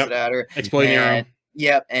and throws it at her. Exploding arrow.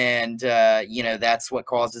 Yep, and that's what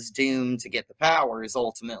causes Doom to get the powers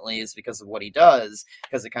ultimately, is because of what he does,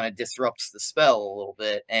 because it kind of disrupts the spell a little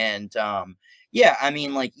bit. And I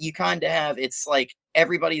mean, like, you kind of have, it's like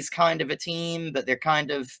everybody's kind of a team, but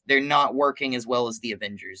they're not working as well as the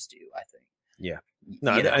Avengers do, I think. Yeah.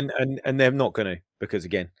 No, and they're not going to, because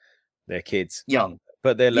again, they're kids, young,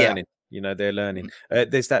 but they're learning. They're learning.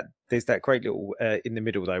 There's that great little in the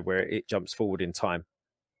middle though, where it jumps forward in time,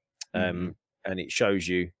 and it shows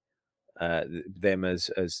you them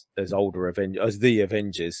as older as the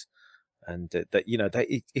Avengers, and that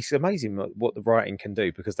it's amazing what the writing can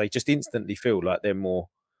do, because they just instantly feel like they're more,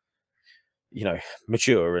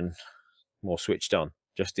 mature and more switched on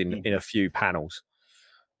just in a few panels.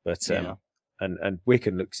 But and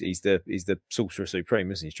Wiccan looks, he's the Sorcerer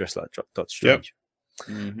Supreme, isn't he? He's dressed like Doctor Strange.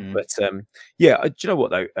 But do you know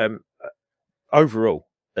what though? Overall,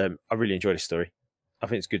 I really enjoyed this story. I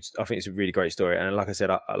think it's good. I think it's a really great story. And like I said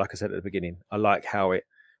at the beginning, I like how it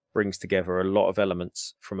brings together a lot of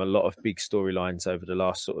elements from a lot of big storylines over the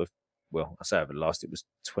last it was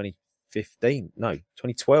 2015, no,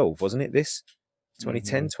 2012, wasn't it? This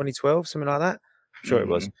 2010, 2012, something like that. I'm sure it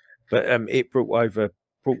was. But it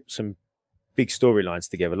brought some big storylines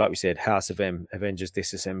together. Like we said, House of M, Avengers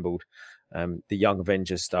Disassembled, the Young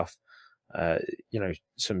Avengers stuff,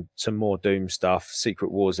 some more Doom stuff,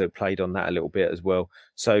 Secret Wars that played on that a little bit as well.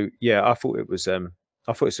 So yeah, I thought it's a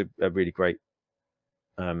really great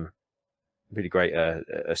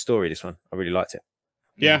story, this one. I really liked it.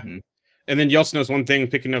 Yeah. And then you also notice one thing,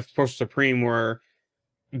 picking up Sorcerer Supreme, where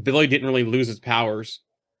Billy didn't really lose his powers.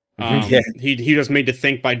 He just made to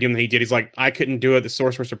think by doing what he did. He's like, I couldn't do it. The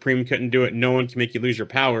Sorcerer Supreme couldn't do it. No one can make you lose your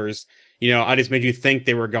powers. I just made you think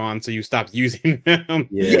they were gone, so you stopped using them.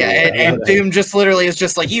 And Doom just literally is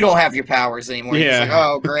just like, you don't have your powers anymore. He's like,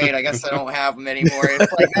 oh great, I guess I don't have them anymore.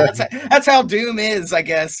 It's like that's how Doom is, I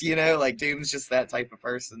guess. Like Doom's just that type of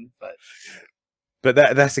person. But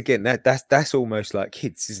that's almost like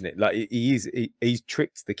kids, isn't it? Like he's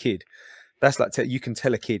tricked the kid. That's like you can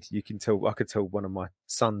tell a kid. I could tell one of my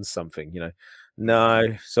sons something.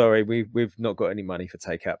 No, sorry, we've not got any money for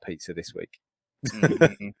takeout pizza this week.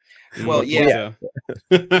 Well, yeah,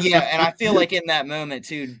 and I feel like in that moment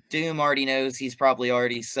too, Doom already knows he's probably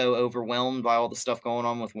already so overwhelmed by all the stuff going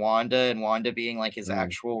on with Wanda, and Wanda being like his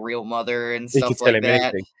actual real mother and stuff like that.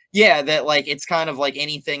 Anything. Yeah, that like it's kind of like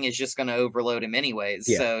anything is just going to overload him anyways.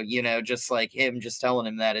 Yeah. So just like him just telling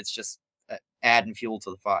him that, it's just adding fuel to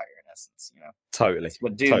the fire in essence. Totally, that's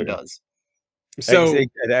what Doom does. So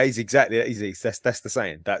that is exactly that's the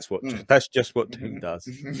saying. That's just what Doom does.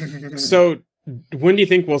 So when do you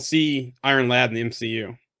think we'll see Iron Lad in the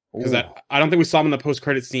MCU? Because I don't think we saw him in the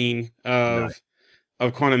post-credit scene of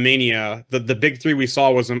Quantumania. The big three we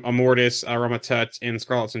saw was Immortus, Ramatut, and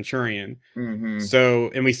Scarlet Centurion.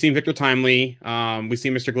 So, and we've seen Victor Timely, we've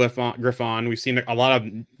seen Mr. Griffon, we've seen a lot of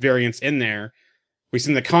variants in there. We've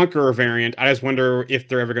seen the Conqueror variant. I just wonder if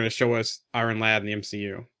they're ever going to show us Iron Lad in the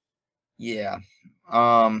MCU. Yeah,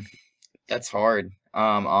 that's hard.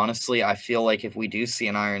 Honestly, I feel like if we do see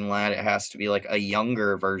an Iron Lad, it has to be like a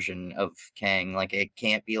younger version of Kang. Like it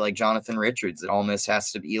can't be like Jonathan Richards. It almost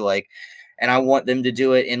has to be like, and I want them to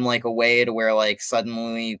do it in like a way to where like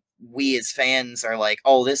suddenly we as fans are like,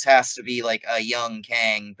 oh, this has to be like a young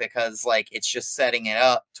Kang, because like it's just setting it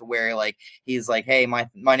up to where like he's like, hey, my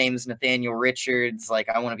name is Nathaniel Richards, like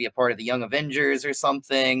I want to be a part of the Young Avengers or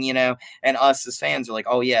something, and us as fans are like,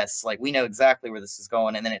 oh yes, like we know exactly where this is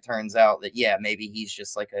going. And then it turns out that maybe he's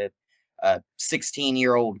just like a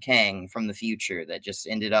 16-year-old Kang from the future that just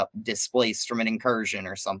ended up displaced from an incursion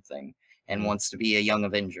or something and wants to be a Young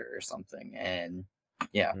Avenger or something. And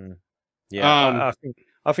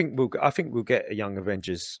I think we'll get a Young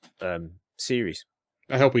Avengers series.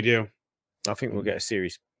 I hope we do. I think we'll get a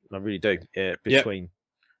series. I really do. Between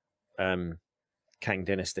Kang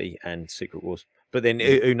Dynasty and Secret Wars. But then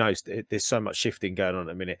who knows? There's so much shifting going on at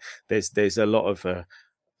the minute. There's a lot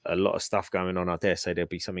of stuff going on. I dare say there'll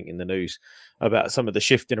be something in the news about some of the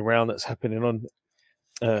shifting around that's happening on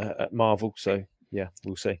at Marvel. So yeah,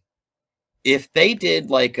 we'll see. if they did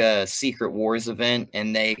like a Secret Wars event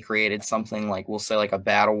and they created something like, we'll say like a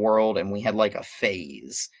battle world, and we had like a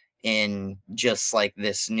phase in just like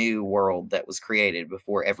this new world that was created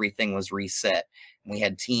before everything was reset. We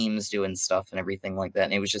had teams doing stuff and everything like that.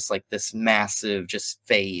 And it was just like this massive just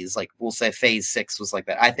phase. Like we'll say phase 6 was like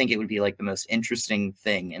that. I think it would be like the most interesting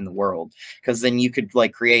thing in the world, because then you could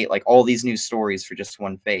like create like all these new stories for just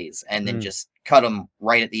one phase and then just cut them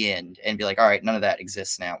right at the end and be like, all right, none of that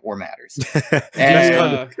exists now or matters.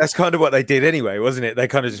 That's kind of what they did anyway, wasn't it? They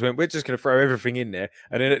kind of just went, we're just going to throw everything in there.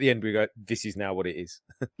 And then at the end, we go, this is now what it is.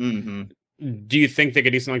 Do you think they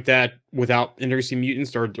could do something like that without introducing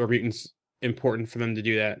mutants, or mutants important for them to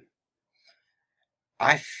do that?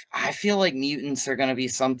 I feel like mutants are going to be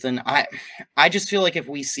something. I just feel like if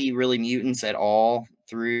we see really mutants at all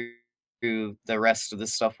through the rest of the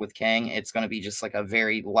stuff with Kang, it's going to be just like a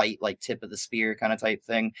very light, like tip of the spear kind of type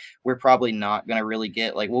thing. We're probably not going to really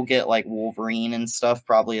get like, we'll get like Wolverine and stuff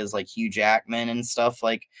probably as like Hugh Jackman and stuff,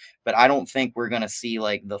 like, but I don't think we're going to see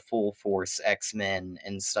like the full force X-Men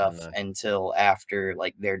and stuff until after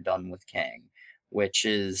like they're done with Kang, which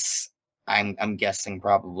is I'm guessing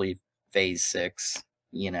probably phase 6,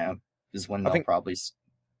 is when they'll probably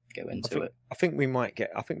go into it. I think we might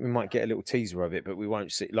get a little teaser of it, but we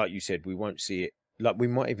won't see, like you said, we won't see it. Like we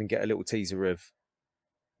might even get a little teaser of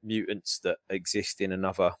mutants that exist in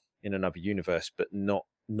another universe, but not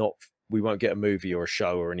we won't get a movie or a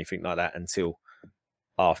show or anything like that until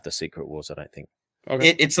after Secret Wars, I don't think.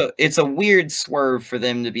 Okay. It's a weird swerve for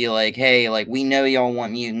them to be like, hey, like we know y'all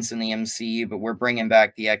want mutants in the MCU, but we're bringing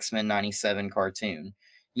back the X-Men 97 cartoon.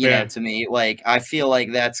 You know, to me, like, I feel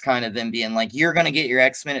like that's kind of them being like, you're going to get your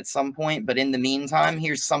X-Men at some point, but in the meantime,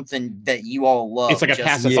 here's something that you all love. It's like a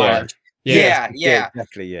pacifier. Yeah,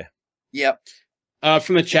 exactly, yeah. Yep.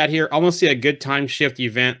 From the chat here, I want to see a good time shift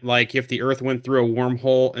event, like if the Earth went through a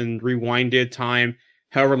wormhole and rewinded time,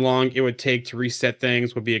 however long it would take to reset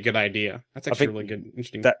things would be a good idea. That's actually really good,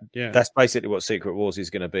 interesting. That's basically what Secret Wars is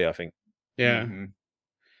going to be, I think. Yeah. Mm-hmm.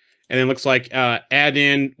 And then it looks like add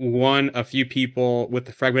in a few people with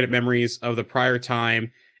the fragmented memories of the prior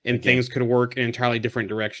time, and things could work in entirely different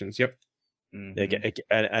directions. Yep. Mm-hmm.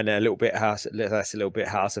 And a little bit House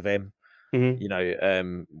of M.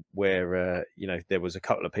 Mm-hmm. Where there was a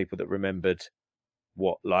couple of people that remembered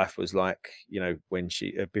what life was like, when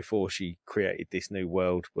she before she created this new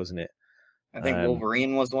world, wasn't it? I think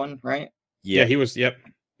Wolverine was one, right? Yeah, he was. Yep.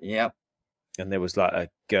 And there was like a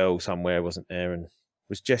girl somewhere, wasn't there? And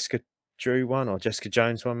was Jessica Drew one or Jessica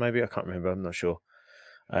Jones one? Maybe I can't remember. I'm not sure.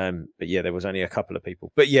 But yeah, there was only a couple of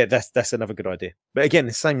people. But yeah, that's another good idea. But again,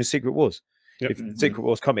 the same as Secret Wars. Yep. If Secret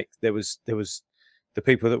Wars comic, there was the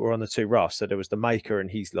people that were on the two rafts. So there was the Maker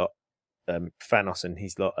and his lot, Thanos and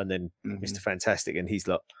his lot, and then Mr. Fantastic and his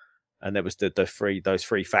lot. And there was those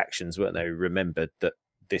three factions, weren't they? Who remembered that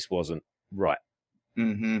this wasn't right.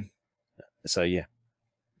 Mm-hmm. So yeah,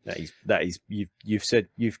 that is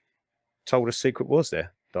you've told us Secret Wars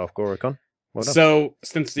there, Darth Goricon. Well done. So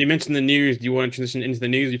since you mentioned the news, do you want to transition into the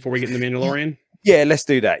news before we get into the Mandalorian? Yeah, let's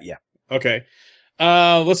do that. Yeah. Okay.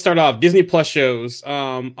 Let's start off. Disney Plus shows.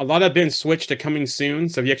 A lot have been switched to coming soon.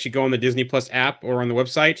 So if you actually go on the Disney Plus app or on the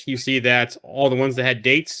website, you see that all the ones that had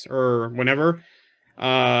dates or whenever,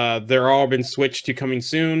 they're all been switched to coming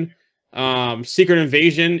soon. Secret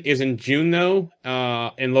Invasion is in June though,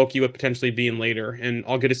 and Loki would potentially be in later. And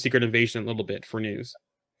I'll get to Secret Invasion in a little bit for news.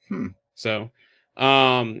 So,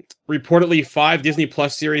 reportedly 5 Disney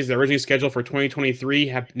Plus series that originally scheduled for 2023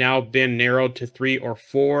 have now been narrowed to 3 or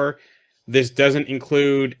 4. This doesn't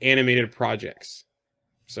include animated projects.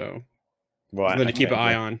 So, right, something to keep an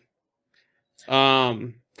eye on.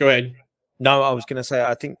 Go ahead. No, I was going to say,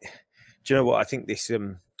 I think, do you know what? I think this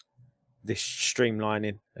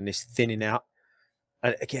streamlining and this thinning out,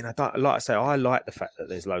 and again, I like the fact that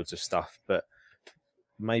there's loads of stuff, but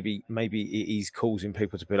maybe it is causing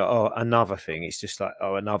people to be like, oh, another thing. It's just like,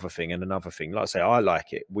 oh, another thing and another thing. Like I say, I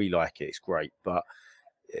like it, we like it, it's great, but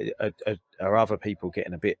are other people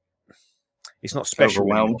getting a bit? It's not special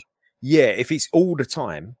anymore. Yeah, if it's all the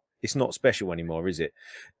time, it's not special anymore, is it?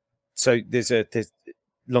 So there's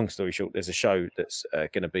long story short, there's a show that's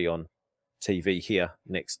going to be on TV here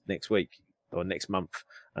next week or next month,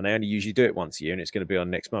 and they only usually do it once a year, and it's going to be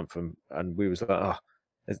on next month. And we was like, oh,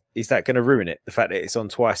 is that going to ruin it? The fact that it's on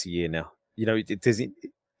twice a year now, it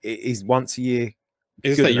is once a year.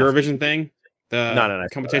 Is this the Eurovision thing? No,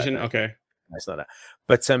 competition. Okay. It's not that,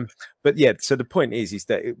 but yeah. So the point is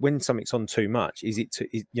that when something's on too much, is it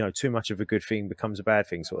too much of a good thing becomes a bad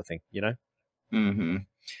thing, sort of thing, Mm-hmm.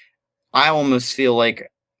 I almost feel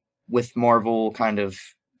like with Marvel kind of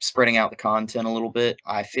spreading out the content a little bit,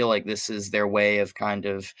 I feel like this is their way of kind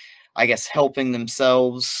of, I guess, helping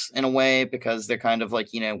themselves in a way, because they're kind of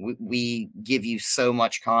like, you know, we give you so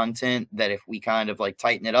much content that if we kind of like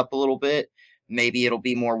tighten it up a little bit, maybe it'll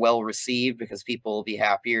be more well received because people will be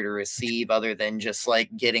happier to receive, other than just like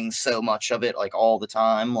getting so much of it like all the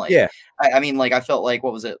time. Like, Yeah. I mean, like, I felt like,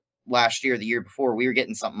 what was it, last year, the year before, we were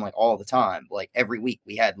getting something like all the time. Like every week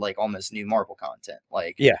we had like almost new Marvel content.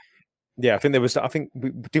 Like, Yeah. I think there was. I think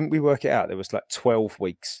didn't we work it out? There was like 12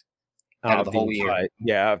 weeks out of the whole year.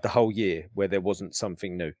 out of the whole year where there wasn't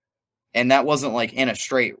something new. And that wasn't like in a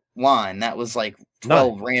straight line. That was like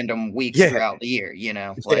 12 random weeks Yeah. throughout the year, you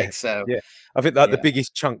know? Yeah. Like, so Yeah. I think like the yeah.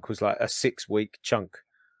 biggest chunk was like a 6-week chunk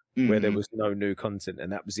where there Mhm. was no new content,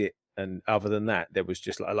 and that was it. And other than that, there was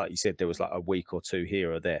just like you said, there was like a week or two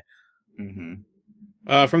here or there. Mhm.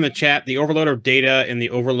 From the chat, the overload of data and the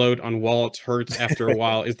overload on wallets hurts after a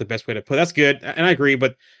while is the best way to put it. That's good, and I agree,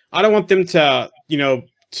 but I don't want them to,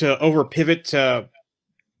 to over pivot to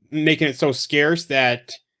making it so scarce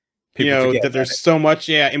that People forget that about there's it. so much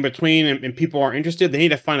in between, and people aren't interested. They need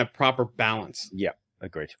to find a proper balance. Yeah,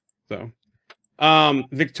 agreed. So,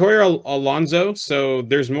 Victoria Alonso. So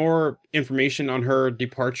there's more information on her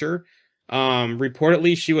departure.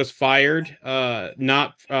 Reportedly, she was fired,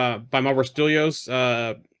 not by Marvel Studios.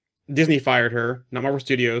 Disney fired her, not Marvel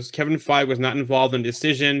Studios. Kevin Feige was not involved in the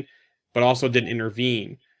decision, but also didn't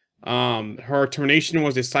intervene. Her termination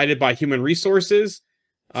was decided by Human Resources,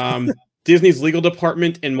 Disney's legal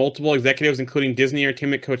department, and multiple executives, including Disney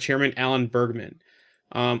Entertainment co-chairman Alan Bergman.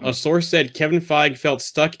 A source said Kevin Feige felt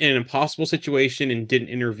stuck in an impossible situation and didn't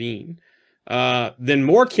intervene. Then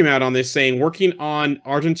more came out on this, saying working on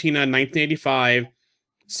Argentina 1985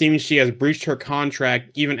 seems she has breached her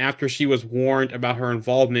contract even after she was warned about her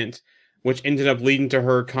involvement, which ended up leading to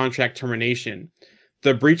her contract termination.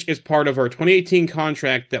 The breach is part of her 2018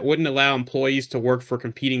 contract that wouldn't allow employees to work for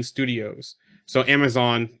competing studios. So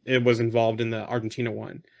Amazon, it was involved in the Argentina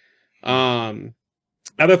one.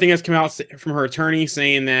 Other thing has come out from her attorney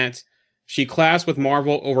saying that she clashed with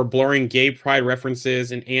Marvel over blurring gay pride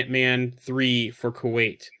references in Ant-Man 3 for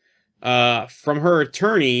Kuwait. From her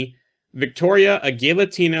attorney, Victoria, a gay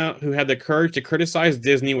Latina who had the courage to criticize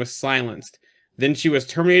Disney, was silenced. Then she was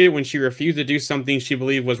terminated when she refused to do something she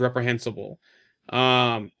believed was reprehensible.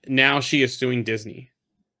 Now she is suing Disney.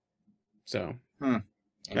 So,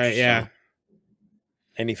 yeah.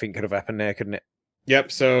 Anything could have happened there, couldn't it?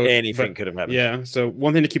 Yep. So anything could have happened. Yeah. So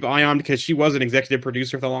one thing to keep an eye on, because she was an executive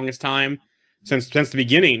producer for the longest time since the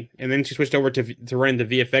beginning, and then she switched over to running the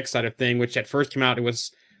VFX side of thing, which at first came out it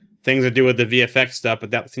was things to do with the VFX stuff,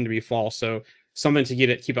 but that seemed to be false. So something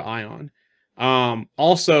to keep an eye on.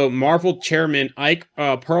 Also, Marvel chairman Ike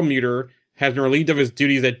Perlmutter has been relieved of his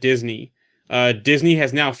duties at Disney. Disney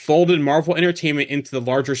has now folded Marvel Entertainment into the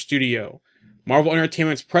larger studio. Marvel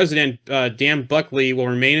Entertainment's president, Dan Buckley, will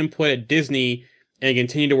remain employed at Disney and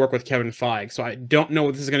continue to work with Kevin Feige. So I don't know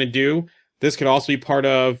what this is going to do. This could also be part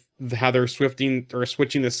of how they're switching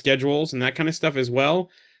the schedules and that kind of stuff as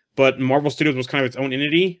well. But Marvel Studios was kind of its own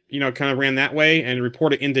entity, kind of ran that way and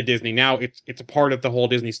reported into Disney. Now it's a part of the whole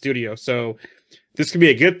Disney studio. So this could be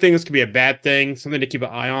a good thing. This could be a bad thing. Something to keep an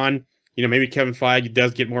eye on. Maybe Kevin Feige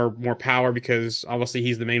does get more power because obviously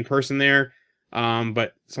he's the main person there.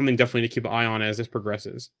 But something definitely to keep an eye on as this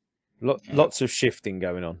progresses. Lots of shifting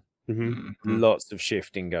going on. Mm-hmm. Lots of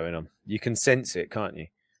shifting going on. You can sense it, can't you?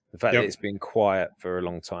 The fact that it's been quiet for a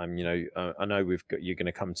long time. I know you're going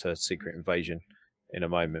to come to Secret Invasion in a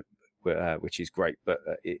moment, which is great, but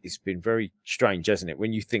it's been very strange, hasn't it?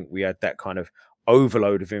 When you think we had that kind of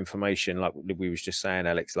overload of information, like we was just saying,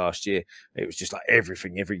 Alex, last year, it was just like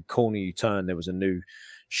everything, every corner you turn, there was a new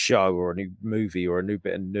show or a new movie or a new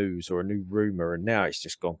bit of news or a new rumor, and now it's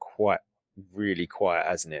just gone really quiet,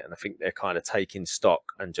 hasn't it? And I think they're kind of taking stock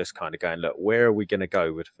and just kind of going, look, where are we going to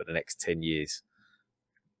go for the next 10 years?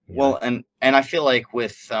 Well, and I feel like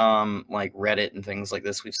with like Reddit and things like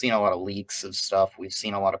this, we've seen a lot of leaks of stuff. We've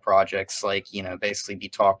seen a lot of projects like, basically be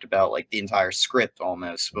talked about like the entire script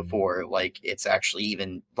almost before like it's actually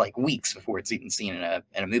even like weeks before it's even seen in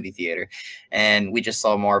a movie theater. And we just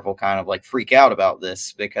saw Marvel kind of like freak out about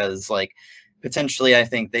this because like potentially I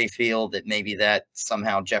think they feel that maybe that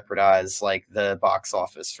somehow jeopardized like the box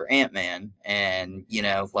office for Ant-Man, and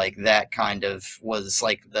like that kind of was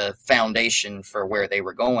like the foundation for where they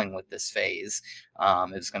were going with this phase.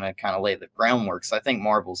 It was going to kind of lay the groundwork. So I think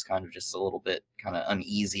Marvel's kind of just a little bit kind of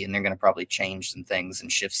uneasy, and they're going to probably change some things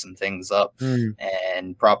and shift some things up,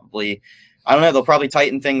 and probably, I don't know, they'll probably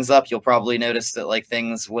tighten things up. You'll probably notice that like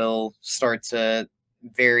things will start to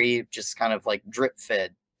very just kind of like drip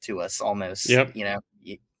fed to us almost. Yep.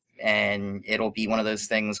 and it'll be one of those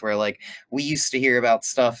things where like we used to hear about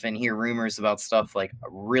stuff and hear rumors about stuff like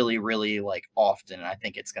really, really like often. And I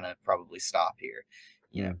think it's gonna probably stop here.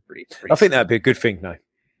 You know, pretty I think soon. that'd be a good thing, though.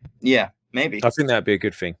 Yeah, maybe. I think that'd be a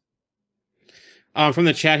good thing. From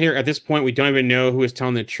the chat here, at this point, we don't even know who is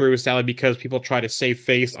telling the truth, sadly, because people try to save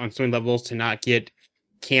face on so many levels to not get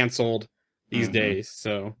canceled these days.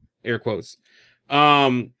 So, air quotes.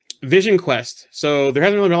 Vision Quest. So, there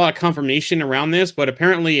hasn't really been a lot of confirmation around this, but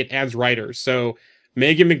apparently it adds writers. So,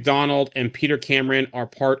 Megan McDonald and Peter Cameron are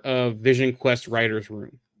part of Vision Quest writers'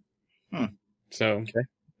 room. So, okay.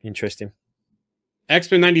 Interesting.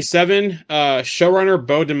 X-Men 97, showrunner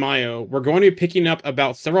Bo DeMaio. We're going to be picking up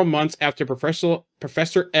about several months after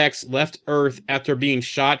Professor X left Earth after being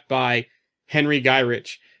shot by Henry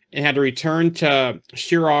Gyrich and had to return to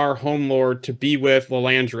Shi'ar Homelord to be with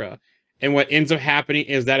Lilandra. And what ends up happening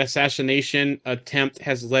is that assassination attempt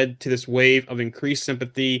has led to this wave of increased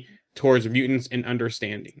sympathy towards mutants and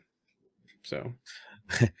understanding. So...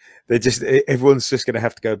 everyone's just going to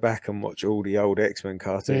have to go back and watch all the old X-Men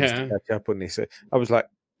cartoons to catch up on this. I was like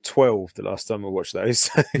 12 the last time I watched those.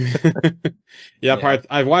 Probably,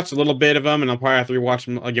 I've watched a little bit of them, and I'll probably have to rewatch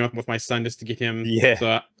them again with my son just to get him.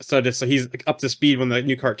 So he's up to speed when the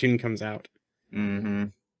new cartoon comes out.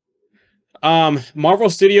 Marvel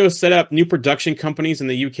Studios set up new production companies in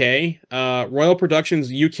the UK. Royal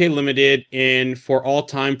Productions UK Limited and For All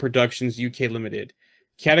Time Productions UK Limited,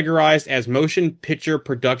 categorized as motion picture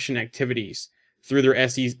production activities through their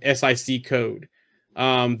SIC code.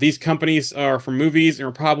 These companies are for movies and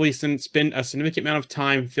will probably spend a significant amount of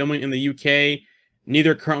time filming in the UK.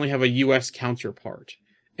 Neither currently have a US counterpart.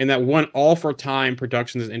 And that one All For Time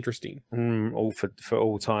Productions is interesting. All for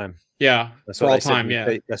all time. Yeah, that's for all time,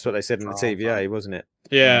 That's what they said in the TVA, wasn't it?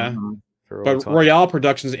 Yeah. But Royale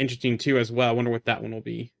Productions is interesting too as well. I wonder what that one will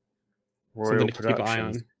be. Royal Productions. To keep an eye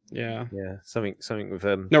on. Yeah. Something with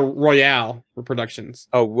No, Royale Productions.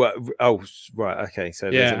 Oh, right. Okay, so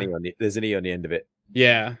there's an E on the end of it.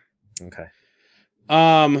 Yeah. Okay.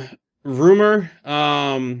 Rumor.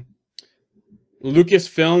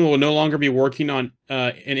 Lucasfilm will no longer be working on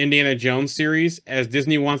an Indiana Jones series as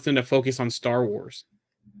Disney wants them to focus on Star Wars.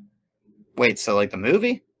 Wait, so like the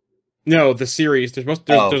movie? No, the series. There's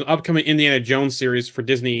an upcoming Indiana Jones series for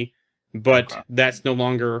Disney, but that's no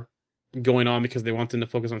longer going on because they want them to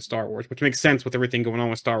focus on Star Wars, which makes sense with everything going on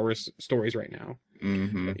with Star Wars stories right now.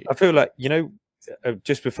 I feel like,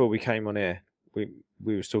 just before we came on air, we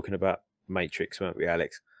was talking about Matrix, weren't we,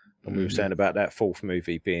 Alex? And we were saying about that fourth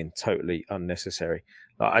movie being totally unnecessary.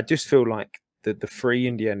 I just feel like the 3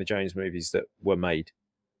 Indiana Jones movies that were made,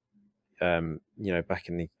 back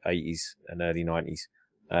in the 80s and early 90s,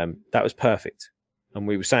 that was perfect. And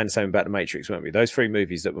we were saying the same about the Matrix, weren't we? Those 3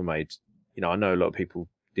 movies that were made, I know a lot of people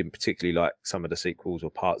didn't particularly like some of the sequels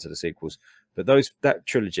or parts of the sequels, but that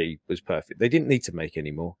trilogy was perfect. They didn't need to make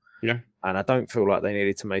any more. Yeah. And I don't feel like they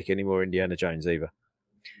needed to make any more Indiana Jones either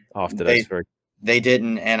after those 3. They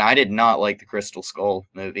didn't, and I did not like the Crystal Skull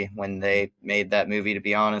movie when they made that movie, to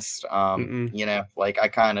be honest. Like I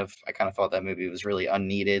kind of thought that movie was really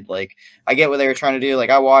unneeded. Like I get what they were trying to do. Like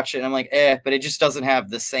I watch it and I'm like, but it just doesn't have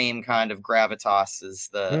the same kind of gravitas as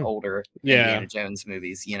the older Indiana Jones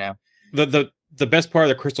movies, The best part of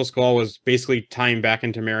the Crystal Skull was basically tying back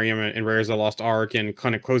into Miriam and Raiders of the Lost Ark and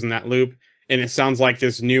kind of closing that loop. And it sounds like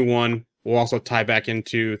this new one will also tie back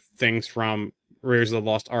into things from Raiders of the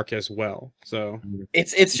Lost Ark as well. So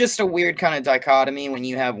it's just a weird kind of dichotomy when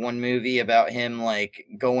you have one movie about him like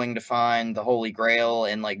going to find the Holy Grail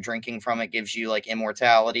and like drinking from it gives you like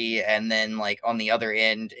immortality, and then like on the other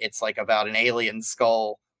end it's like about an alien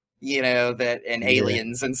skull,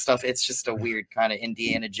 aliens and stuff. It's just a weird kind of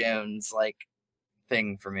Indiana Jones like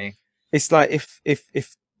thing for me. It's like if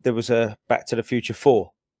there was a Back to the Future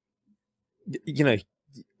 4,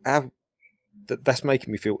 that's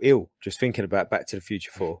making me feel ill just thinking about Back to the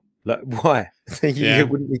Future 4. Like, why? You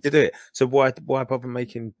wouldn't need to do it. So why bother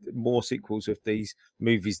making more sequels of these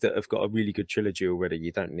movies that have got a really good trilogy already?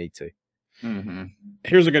 You don't need to.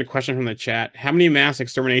 Here's a good question from the chat. How many mass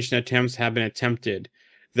extermination attempts have been attempted?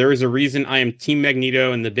 There is a reason I am Team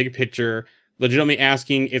Magneto in the big picture. Legitimately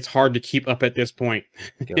asking, it's hard to keep up at this point.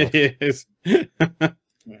 It is.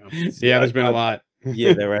 There's been a lot.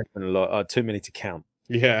 There has been a lot. Too many to count.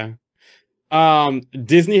 Yeah.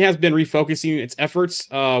 Disney has been refocusing its efforts.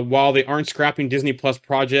 While they aren't scrapping Disney Plus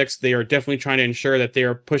projects, they are definitely trying to ensure that they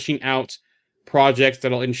are pushing out projects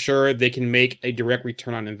that'll ensure they can make a direct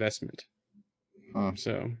return on investment.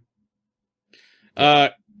 So,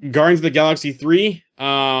 Guardians of the Galaxy 3,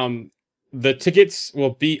 the tickets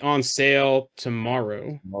will be on sale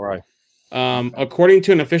tomorrow. According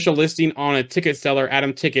to an official listing on a ticket seller,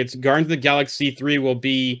 Atom Tickets, Guardians of the Galaxy 3 will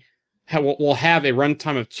have a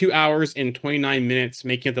runtime of 2 hours and 29 minutes,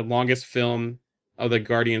 making it the longest film of the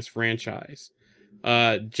Guardians franchise.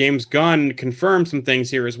 James Gunn confirmed some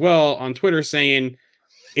things here as well on Twitter, saying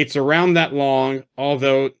it's around that long,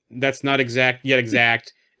 although that's not exact,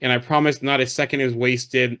 and I promise not a second is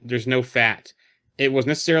wasted. There's no fat. It was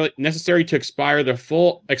necessary to experience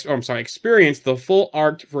the full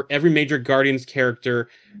arc for every major Guardians character,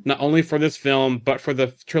 not only for this film, but for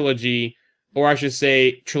the trilogy, or I should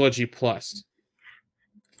say, trilogy plus.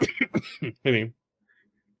 Maybe.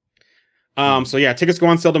 So yeah, tickets go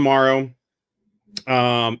on sale tomorrow.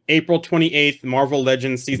 April 28th, Marvel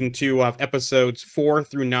Legends Season 2 will have episodes 4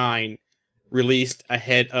 through 9 released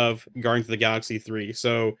ahead of Guardians of the Galaxy 3.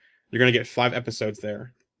 So you're going to get 5 episodes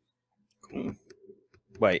there. Cool.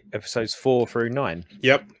 Wait, episodes 4 through 9?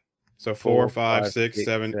 Yep. So 4, 5, 5, 6,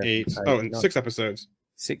 7, 8. Oh, and 6 episodes.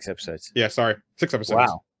 6 episodes. Yeah, sorry. 6 episodes.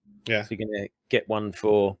 Wow. Yeah. So you're going to get one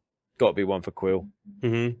for, got to be one for Quill,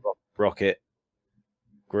 Rocket,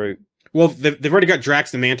 Groot. Well, they've already got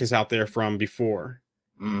Drax and Mantis out there from before.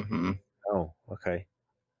 Mm-hmm. Oh, okay.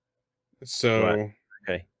 So, right.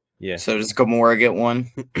 Okay. Yeah. So does Gamora get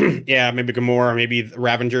one? Yeah, maybe Gamora, maybe the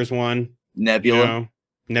Ravengers one. Nebula.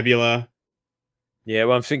 Nebula. Yeah,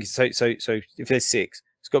 well, I'm thinking, so if there's 6,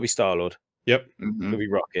 it's got to be Star-Lord. Yep. It's got to be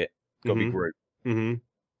Rocket. It's got to be Groot.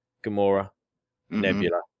 Gamora,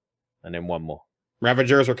 Nebula, and then one more.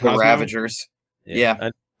 Ravagers or Cosmo? The Ravagers. Yeah.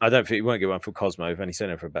 And I don't think you won't get one for Cosmo. We've only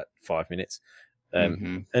seen him for about 5 minutes.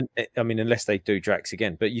 And I mean, unless they do Drax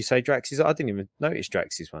again. But you say Drax is, I didn't even notice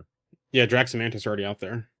Drax's one. Yeah, Drax and Mantis are already out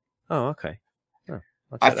there. Oh, okay.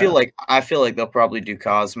 Oh, I feel like they'll probably do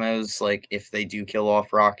Cosmos. Like if they do kill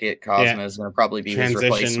off Rocket, Cosmos gonna probably be his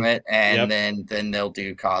replacement, and then they'll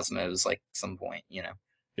do Cosmos like some point, you know.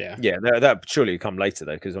 Yeah. Yeah, that surely come later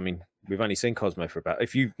though, because I mean we've only seen Cosmo for about,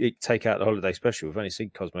 if you take out the holiday special, we've only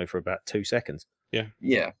seen Cosmo for about 2 seconds. Yeah.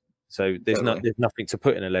 Yeah. So there's nothing to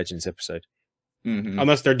put in a Legends episode.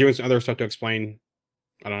 Unless they're doing some other stuff to explain.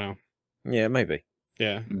 I don't know. Yeah, maybe.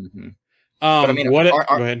 Yeah. But I mean, go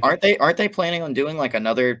ahead. Aren't they planning on doing like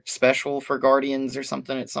another special for Guardians or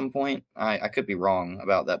something at some point? I could be wrong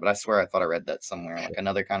about that, but I swear I thought I read that somewhere, like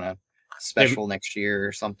another kind of special next year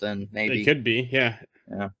or something. Maybe it could be. Yeah.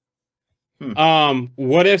 Yeah.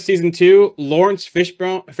 What If Season 2? Lawrence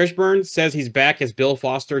Fishburne says he's back as Bill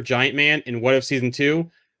Foster, Giant Man, in What If Season 2,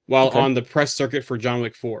 while on the press circuit for John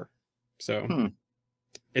Wick 4. So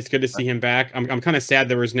it's good to see him back. I'm kind of sad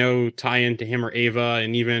there was no tie-in to him or Ava,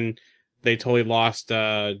 and even they totally lost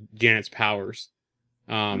Janet's powers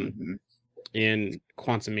in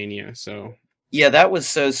Quantumania. So yeah, that was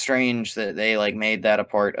so strange that they like made that a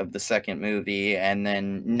part of the second movie and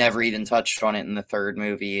then never even touched on it in the third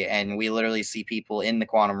movie. And we literally see people in the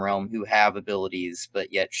quantum realm who have abilities,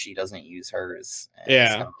 but yet she doesn't use hers. And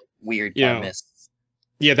it's kind of weird to miss.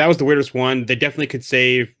 Yeah, that was the weirdest one. They definitely could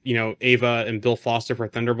save, Ava and Bill Foster for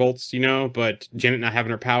Thunderbolts, but Janet not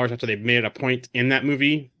having her powers after they made it a point in that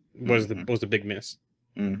movie was the big miss.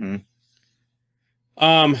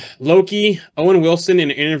 Loki, Owen Wilson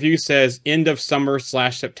in an interview says end of summer /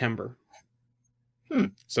 September.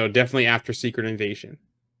 So definitely after Secret Invasion.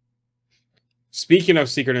 Speaking of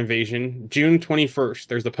Secret Invasion, June 21st,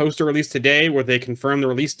 there's the poster released today where they confirm the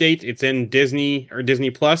release date. It's in Disney or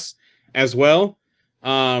Disney Plus as well.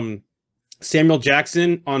 Samuel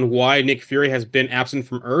Jackson on why Nick Fury has been absent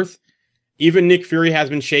from Earth. Even Nick Fury has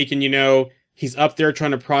been shaken, he's up there trying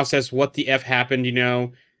to process what the F happened,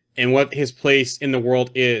 and what his place in the world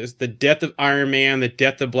is. The death of Iron Man, the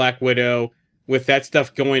death of Black Widow, with that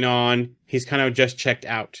stuff going on, he's kind of just checked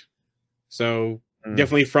out. So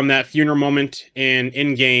definitely from that funeral moment and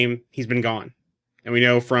Endgame, he's been gone. And we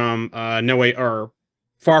know from No Way or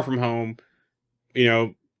Far From Home,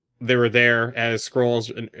 they were there as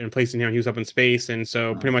Skrulls and placing him. He was up in space, and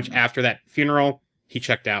so pretty much after that funeral, he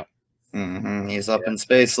checked out. He's up in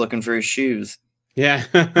space looking for his shoes. Yeah.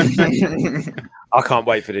 I can't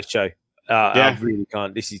wait for this show. I really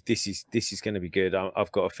can't. This is going to be good.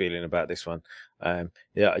 I've got a feeling about this one. I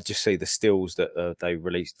just see the stills that they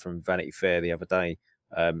released from Vanity Fair the other day.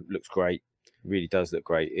 Looks great. Really does look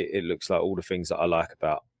great. It looks like all the things that I like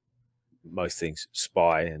about most things,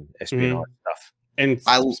 spy and espionage stuff. And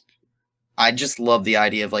I just love the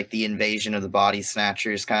idea of like the invasion of the body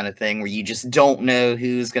snatchers kind of thing, where you just don't know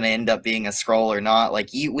who's going to end up being a Skrull or not. Like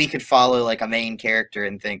we could follow like a main character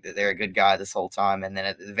and think that they're a good guy this whole time, and then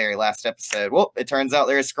at the very last episode, it turns out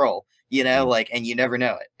they're a Skrull. And you never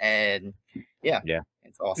know it. And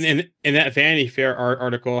it's awesome. And that Vanity Fair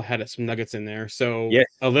article had some nuggets in there. So Yes.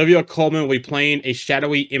 Olivia Colman will be playing a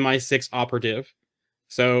shadowy MI6 operative.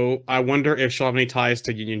 So I wonder if she'll have any ties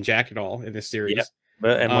to Union Jack at all in this series. Yep.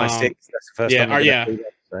 But MI6, that's the first yeah, time we're yeah. gonna see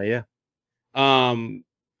that. So yeah.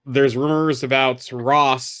 There's rumors about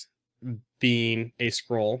Ross being a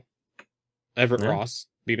Skrull. Everett Ross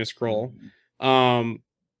being a Skrull.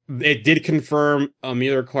 It did confirm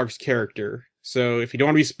Amelia Clark's character. So if you don't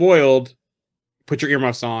want to be spoiled, put your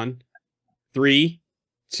earmuffs on. 3,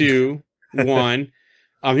 2, 1.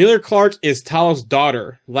 Amelia Clark is Talos'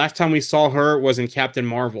 daughter. Last time we saw her was in Captain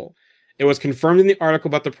Marvel. It was confirmed in the article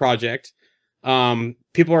about the project.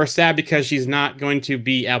 People are sad because she's not going to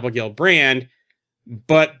be Abigail Brand,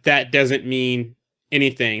 but that doesn't mean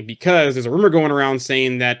anything because there's a rumor going around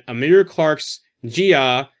saying that Amelia Clark's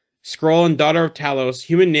Gia, Skrull and daughter of Talos,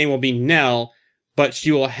 human name will be Nell, but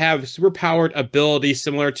she will have superpowered abilities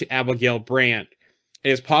similar to Abigail Brand.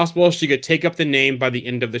 It is possible she could take up the name by the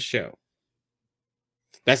end of the show.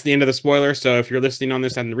 That's the end of the spoiler, so if you're listening on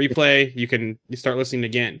this on the replay, you start listening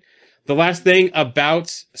again. The last thing about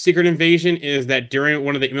Secret Invasion is that during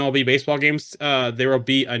one of the MLB baseball games, there will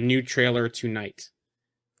be a new trailer tonight.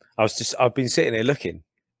 I've been sitting here looking.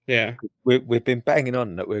 Yeah. We've been banging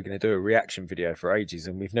on that we're going to do a reaction video for ages,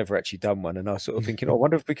 and we've never actually done one. And I was sort of thinking, I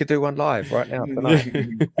wonder if we could do one live right now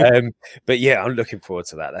tonight. But yeah, I'm looking forward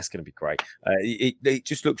to that. That's going to be great. It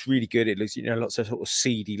just looks really good. It looks, lots of sort of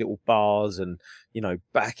seedy little bars and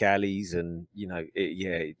back alleys, and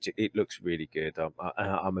it looks really good.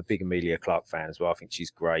 I'm a big Amelia Clark fan as well. I think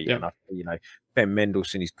she's great, and Ben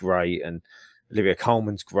Mendelsohn is great, and Olivia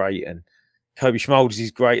Colman's great, and Kobe Schmolders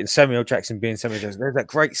is great, and Samuel Jackson being Samuel Jackson. There's that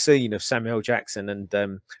great scene of Samuel Jackson and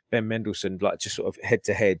Ben Mendelsohn, like just sort of head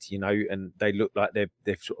to head, and they look like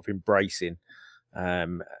they're sort of embracing.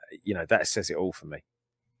 That says it all for me.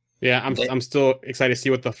 Yeah, I'm still excited to see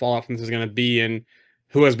what the fallout from this is going to be and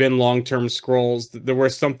who has been long-term Skrulls. There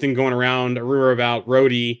was something going around, a rumor about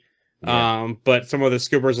Rhodey, but some of the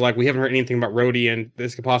scoopers are like, we haven't heard anything about Rhodey, and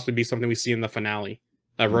this could possibly be something we see in the finale.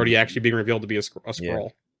 Rhodey actually being revealed to be a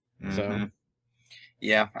Skrull. Yeah. So.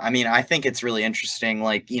 Yeah, I mean, I think it's really interesting.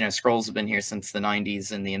 Like, Skrulls have been here since the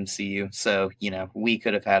 90s in the MCU. So, we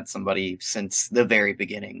could have had somebody since the very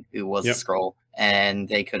beginning who was a Skrull, and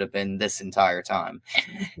they could have been this entire time.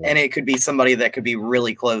 And it could be somebody that could be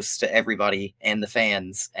really close to everybody and the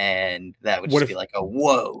fans. And that would just be like a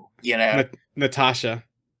whoa, Natasha.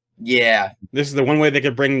 Yeah. This is the one way they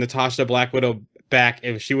could bring Natasha Black Widow back.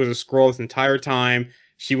 If she was a Skrull this entire time,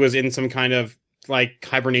 she was in some kind of like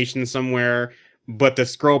hibernation somewhere. But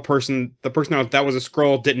the person that was a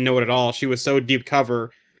Skrull didn't know it at all. She was so deep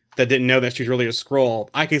cover that didn't know that she was really a Skrull.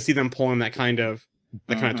 I can see them pulling that kind of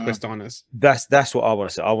twist on us. That's what I want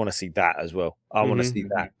to see. I want to see that as well. I want to see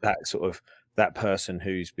that sort of that person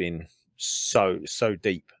who's been so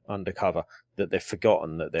deep undercover that they've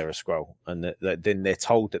forgotten that they're a Skrull, and that then they're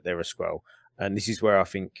told that they're a Skrull. And this is where I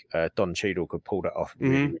think Don Cheadle could pull that off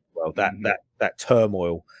really, really well. That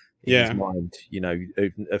turmoil in his mind,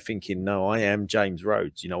 of thinking, no, I am James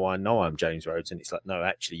Rhodes. I know I'm James Rhodes, and it's like, no,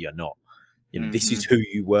 actually, you're not. This is who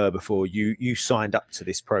you were before you signed up to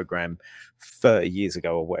this program 30 years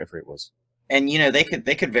ago or whatever it was. And they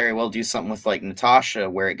could very well do something with like Natasha,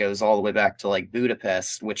 where it goes all the way back to like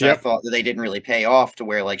Budapest, which I thought that they didn't really pay off, to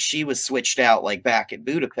where like she was switched out like back at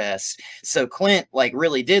Budapest. So Clint like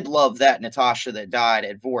really did love that Natasha that died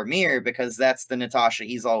at Vormir, because that's the Natasha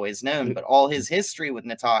he's always known. But all his history with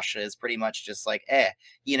Natasha is pretty much just like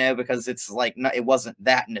because it's like it wasn't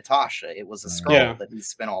that Natasha, it was a Skrull that he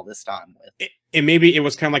spent all this time with. And maybe it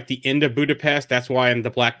was kind of like the end of Budapest. That's why in the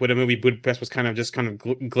Black Widow movie, Budapest was kind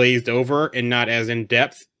of glazed over and not as in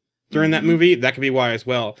depth during that movie. That could be why as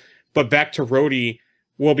well. But back to Rhodey,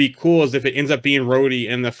 what'll be cool is if it ends up being Rhodey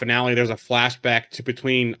in the finale, there's a flashback to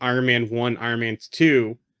between Iron Man 1, Iron Man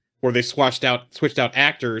 2, where they switched out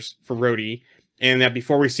actors for Rhodey, and that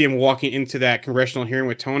before we see him walking into that congressional hearing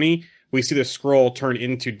with Tony, we see the Skrull turn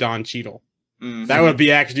into Don Cheadle. That would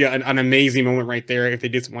be actually an amazing moment right there if they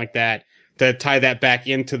did something like that, to tie that back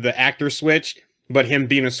into the actor switch, but him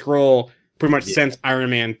being a Skrull pretty much since Iron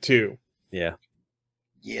Man 2.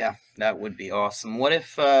 Yeah, that would be awesome. What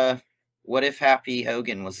if Happy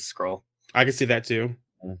Hogan was a Skrull? I could see that too.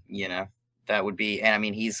 That would be, and I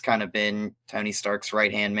mean, he's kind of been Tony Stark's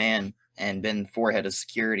right-hand man and been forehead of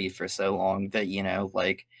security for so long that,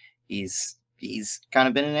 like he's kind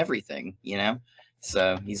of been in everything,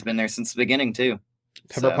 so he's been there since the beginning too.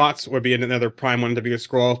 Pepper Potts would be another prime one to be a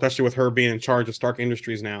Skrull, especially with her being in charge of Stark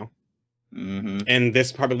Industries now. And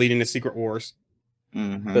this probably leading to Secret Wars.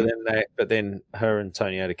 But then her and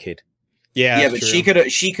Tony had a kid. Yeah, but true.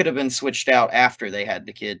 she could have been switched out after they had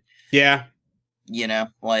the kid. Yeah, You know,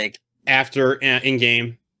 like after in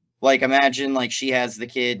game. imagine like she has the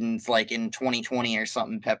kid and it's like in 2020 or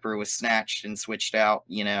something, Pepper was snatched and switched out,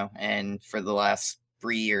 you know, and for the last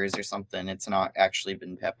 3 years or something, it's not actually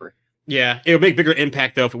been Pepper. Yeah, it would make bigger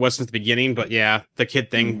impact though if it was since the beginning. But yeah, the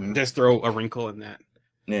kid thing does throw a wrinkle in that.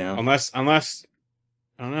 Yeah. Unless I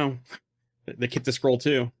don't know, the kid to scroll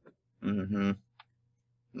too. That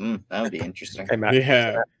would be interesting. Came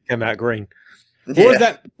out green.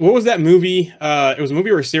 What was that movie? It was a movie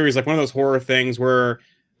or a series, like one of those horror things where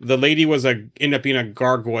the lady was ended up being a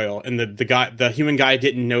gargoyle, and the human guy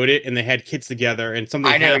didn't note it, and they had kids together, and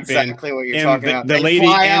something happened. I know exactly what you're and talking about. The they lady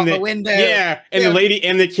fly and out the window. Yeah, and the lady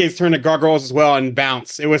and the kids turned to gargoyles as well and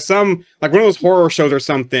bounce. It was some like one of those horror shows or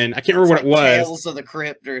something. I can't remember what it was. Tales of the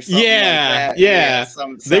Crypt or something. Like that. Yeah.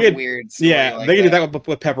 Some weird story. Yeah, like they could do that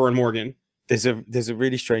with Pepper and Morgan. There's a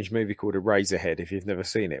really strange movie called Eraserhead. If you've never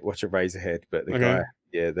seen it, watch Eraserhead. But the guy,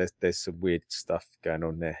 there's some weird stuff going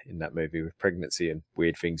on there in that movie with pregnancy and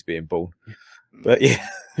weird things being born. But yeah.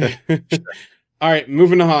 All right,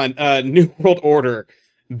 moving on. New World Order.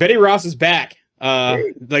 Betty Ross is back,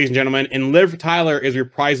 ladies and gentlemen, and Liv Tyler is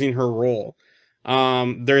reprising her role.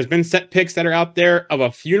 There's been set pics that are out there of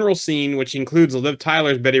a funeral scene, which includes Liv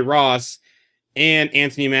Tyler's Betty Ross and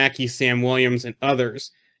Anthony Mackie, Sam Williams, and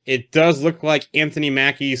others. It does look like Anthony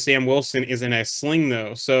Mackie, Sam Wilson is in a sling,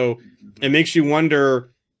 though. So it makes you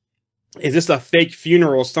wonder, is this a fake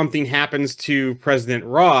funeral? Something happens to President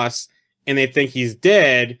Ross, and they think he's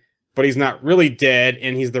dead, but he's not really dead,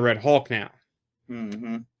 and he's the Red Hulk now.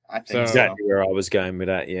 I think exactly where I was going with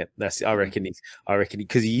that. Yeah, I reckon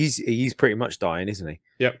because he's pretty much dying, isn't he?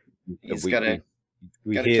 Yep. He's got to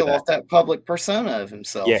kill off that public persona of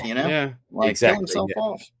himself. You know, exactly. Kill himself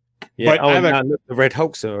off. Yeah, but look, the Red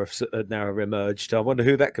Hulks are now emerged. I wonder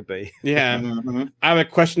who that could be. Yeah. I have a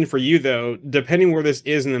question for you, though. Depending where this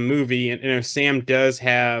is in the movie, and if Sam does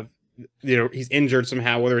have, he's injured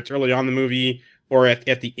somehow, whether it's early on in the movie or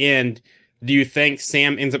at the end, do you think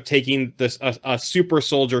Sam ends up taking this a super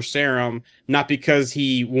soldier serum, not because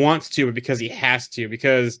he wants to, but because he has to?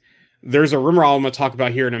 Because there's a rumor I'm going to talk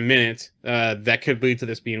about here in a minute that could lead to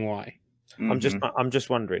this being why. I'm just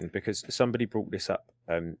wondering, because somebody brought this up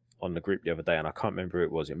on the group the other day, and I can't remember who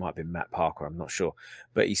it was. It might have been Matt Parker, I'm not sure,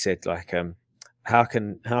 but he said like, how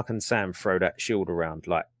can Sam throw that shield around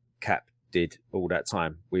like Cap did all that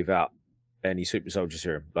time without any super soldier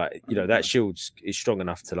serum? Like, that shield is strong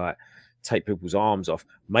enough to like take people's arms off.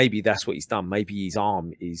 Maybe that's what he's done. Maybe his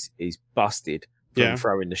arm is busted from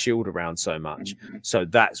throwing the shield around so much. So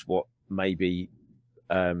that's what maybe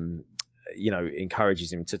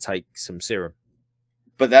encourages him to take some serum.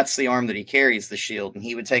 But that's the arm that he carries, the shield, and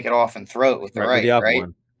he would take it off and throw it with the right.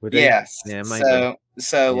 One, yes. Yeah, maybe.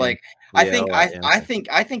 So like I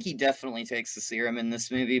think he definitely takes the serum in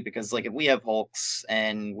this movie, because like if we have Hulks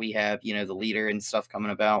and we have the leader and stuff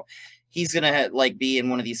coming about, he's gonna be in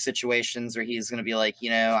one of these situations where he's gonna be like,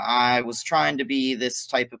 I was trying to be this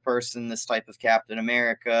type of person, this type of Captain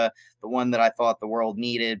America, the one that I thought the world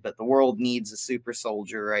needed, but the world needs a super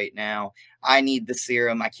soldier right now. I need the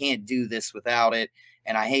serum. I can't do this without it.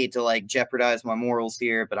 And I hate to jeopardize my morals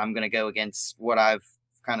here, but I'm gonna go against what I've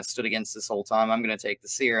kind of stood against this whole time. I'm gonna take the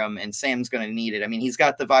serum, and Sam's gonna need it. I mean, he's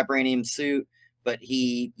got the vibranium suit, but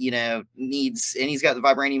he, needs, and he's got the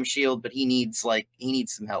vibranium shield, but he needs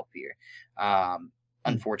some help here,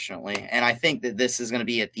 unfortunately. And I think that this is going to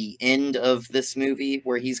be at the end of this movie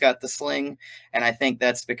where he's got the sling. And I think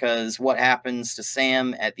that's because what happens to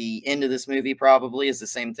Sam at the end of this movie probably is the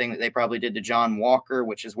same thing that they probably did to John Walker,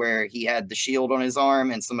 which is where he had the shield on his arm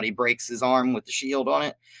and somebody breaks his arm with the shield on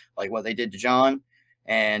it, like what they did to John.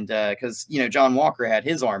 And because, John Walker had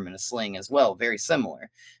his arm in a sling as well, very similar.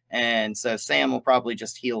 And so Sam will probably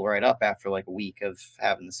just heal right up after a week of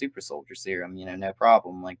having the super soldier serum, no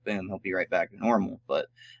problem. Boom, he'll be right back to normal. But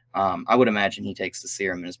I would imagine he takes the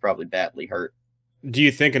serum and is probably badly hurt. Do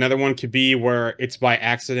you think another one could be where it's by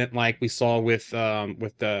accident, like we saw with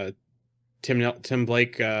the Tim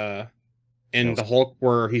Blake in the Hulk,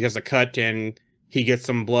 where he has a cut and he gets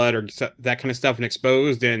some blood or that kind of stuff and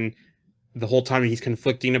exposed, and the whole time he's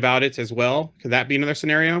conflicting about it as well? Could that be another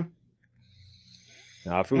scenario?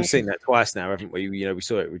 No, I've already seen that twice now, haven't we? We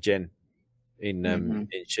saw it with Jen in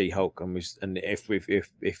She-Hulk, and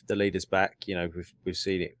if the leader's back, we've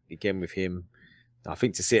seen it again with him. I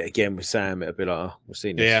think to see it again with Sam, it'll be like, we've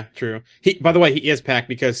seen this. Yeah, true. By the way, he is packed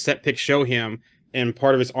because set pics show him, and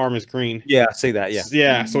part of his arm is green. Yeah, I see that. Yeah,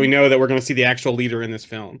 yeah. So we know that we're going to see the actual leader in this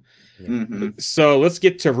film. So let's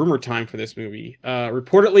get to rumor time for this movie.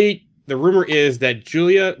 Reportedly, the rumor is that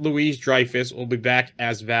Julia Louis-Dreyfus will be back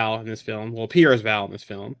as Val in this film. Will appear as Val in this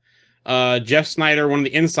film. Jeff Snyder, one of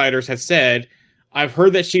the insiders, has said, "I've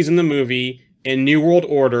heard that she's in the movie in New World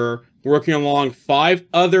Order, working along 5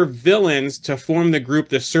 other villains to form the group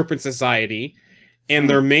the Serpent Society, and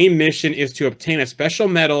their main mission is to obtain a special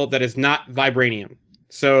metal that is not vibranium."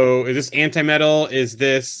 So, is this anti-metal? Is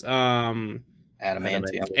this adamantium,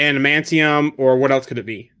 or what else could it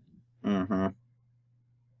be? Mm-hmm.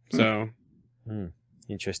 So,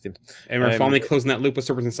 interesting. And we're finally closing that loop with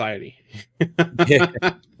Serpent Society. Yeah.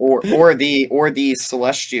 or the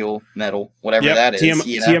celestial metal, whatever that is.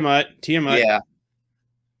 Tiamat. Yeah.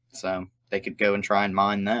 So they could go and try and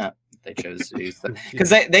mine that if they chose to do so. Because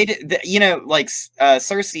they did, you know, like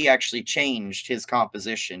Cersei actually changed his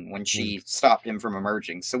composition when she stopped him from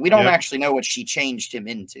emerging. So we don't actually know what she changed him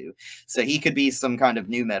into. So he could be some kind of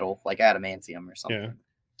new metal, like adamantium or something. Yeah.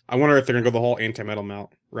 I wonder if they're gonna go the whole anti-metal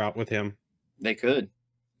route with him. They could.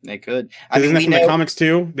 I mean, isn't that from the comics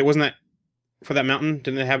too? There wasn't that for that mountain.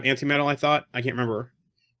 Didn't they have anti-metal? I thought. I can't remember.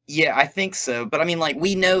 Yeah, I think so. But I mean, like,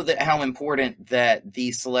 we know that how important that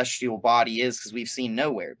the celestial body is because we've seen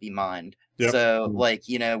Nowhere be mined. Yep. So, like,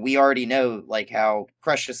 you know, we already know like how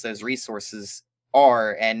precious those resources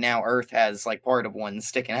are, and now Earth has like part of one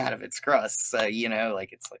sticking out of its crust. So, you know,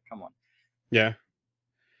 like, it's like, come on. Yeah.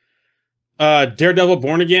 Daredevil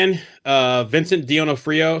Born Again. Vincent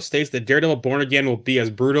D'Onofrio states that Daredevil Born Again will be as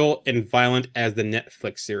brutal and violent as the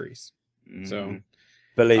Netflix series. So,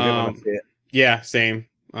 believe it when I see it. Yeah, same.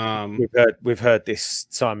 We've heard this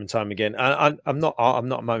time and time again. I'm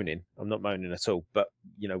not moaning. I'm not moaning at all. But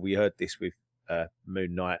you know, we heard this with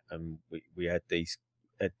Moon Knight, and we had these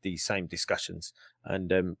same discussions.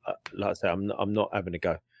 And like I say, I'm not having a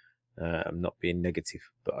go. I'm not being negative,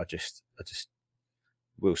 but I just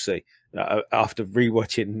we'll see. After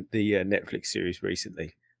rewatching the Netflix series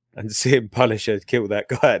recently and seeing Punisher kill that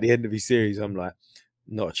guy at the end of his series, I'm like,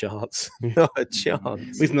 not a chance. Not a chance.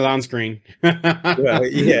 At least not on screen. Well,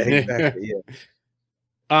 yeah, exactly.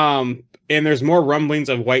 Yeah. And there's more rumblings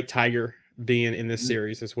of White Tiger being in this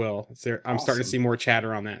series as well. I'm starting to see more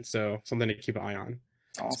chatter on that, so something to keep an eye on.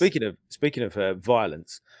 Awesome. Speaking of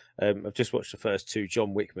violence, I've just watched the first 2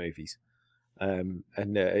 John Wick movies, and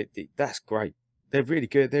that's great. They're really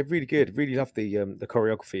good. They're really good. Really love the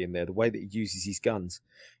choreography in there. The way that he uses his guns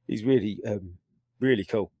is really really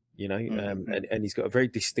cool. You know, and he's got a very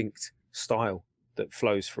distinct style that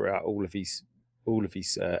flows throughout all of his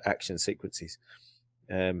action sequences.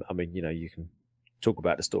 I mean, you know, you can talk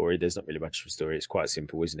about the story. There's not really much of a story. It's quite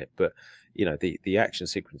simple, isn't it? But you know, the action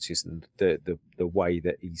sequences and the way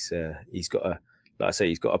that he's got a, like I say,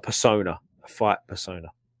 he's got a persona, a fight persona.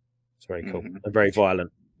 It's very cool and very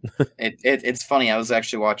violent. It's funny. I was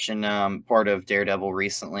actually watching part of Daredevil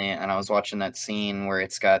recently, and I was watching that scene where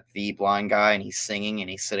it's got the blind guy and he's singing and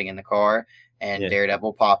he's sitting in the car, and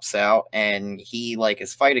Daredevil pops out and he like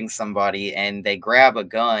is fighting somebody, and they grab a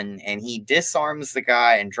gun and he disarms the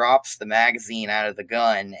guy and drops the magazine out of the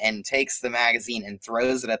gun and takes the magazine and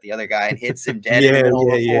throws it at the other guy and hits him dead in the middle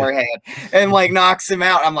of the forehead and like knocks him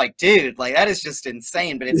out. I'm like, dude, like that is just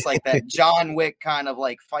insane. But it's like that John Wick kind of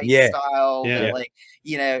like fight style. That, like,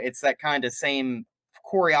 you know, it's that kind of same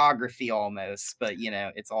choreography almost, but you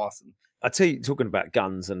know, it's awesome. I tell you, talking about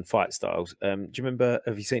guns and fight styles, do you remember,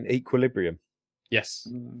 have you seen Equilibrium? Yes.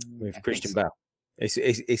 With Christian Bale.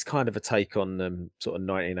 It's kind of a take on sort of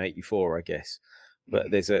 1984, I guess.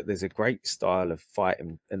 But there's a great style of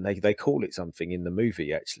fighting, and they call it something in the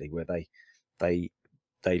movie actually, where they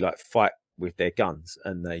like fight with their guns,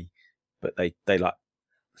 and they like,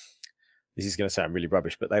 this is going to sound really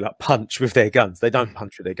rubbish, but they like punch with their guns. They don't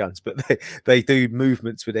punch with their guns, but they do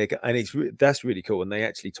movements with their guns, and that's really cool. And they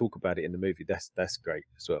actually talk about it in the movie. That's great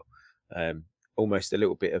as well. Almost a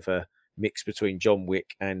little bit of a mix between John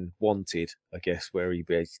Wick and Wanted, I guess, where he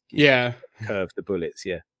basically curved the bullets.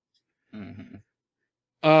 Yeah.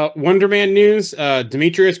 Wonder Man news.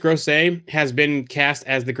 Demetrius Grosset has been cast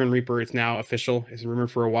as the Grim Reaper. It's now official. It's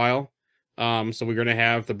rumored for a while. So we're going to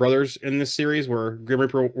have the brothers in this series where Grim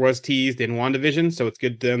Reaper was teased in WandaVision. So it's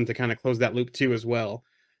good to them to kind of close that loop too as well.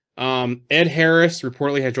 Ed Harris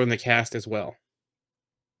reportedly has joined the cast as well.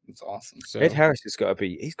 It's awesome. So Ed Harris has got to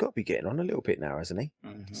be getting on a little bit now, hasn't he?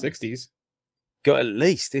 60s. Got at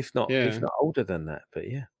least, if not older than that. But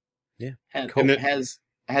yeah. Cool.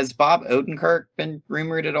 Has Bob Odenkirk been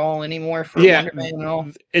rumored at all anymore for Wonder Man at all?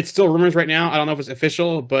 It's still rumors right now. I don't know if it's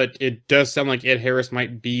official, but it does sound like Ed Harris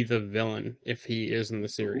might be the villain if he is in the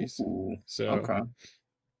series. Ooh, so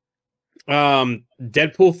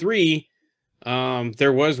Deadpool 3.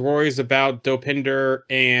 There was worries about Dopinder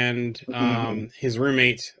and his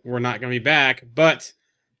roommate were not going to be back, but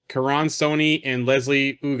Karan Soni and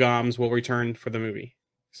Leslie Uggams will return for the movie.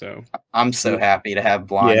 So I'm so happy to have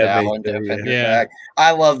Blind Yeah, me Al and too, Dopinder yeah. back.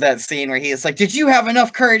 I love that scene where he is like, "Did you have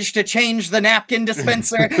enough courage to change the napkin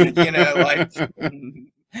dispenser?" You know, like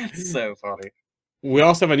so funny. we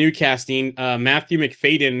also have a new casting. Matthew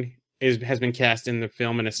McFadden has been cast in the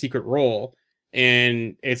film in a secret role,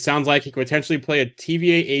 and it sounds like he could potentially play a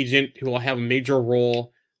TVA agent who will have a major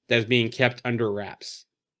role that is being kept under wraps.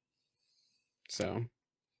 So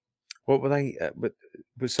What were they?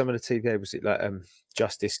 With some of the TVA, was it like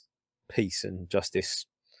Justice, Peace, and Justice?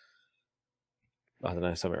 I don't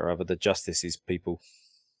know, something or other. The Justice's people.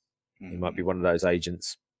 He might be one of those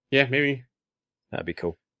agents. yeah, maybe. That'd be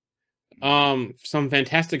cool. Some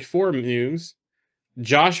Fantastic Four news.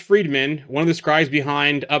 Josh Friedman, one of the scribes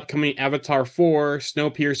behind upcoming Avatar 4,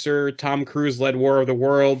 Snowpiercer, Tom Cruise-led War of the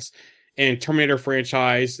Worlds, and Terminator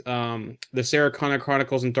franchise, the Sarah Connor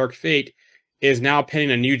Chronicles and Dark Fate, is now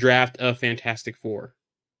penning a new draft of Fantastic Four.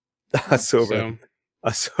 I saw So,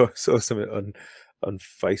 I saw something on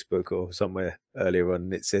Facebook or somewhere earlier on,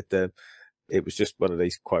 and it said it was just one of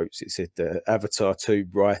these quotes. It said Avatar 2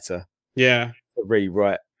 writer yeah. to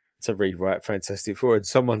rewrite Fantastic Four, and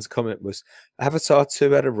someone's comment was Avatar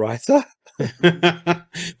 2 had a writer.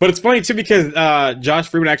 But it's funny too because Josh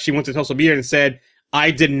Friedman actually went to social media and said,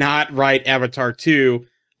 "I did not write Avatar 2.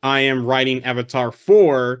 I am writing Avatar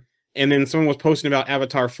 4." And then someone was posting about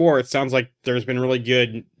Avatar 4. It sounds like there's been really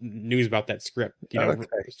good news about that script,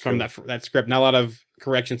 from that script. Not a lot of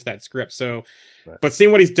corrections to that script. So, right. But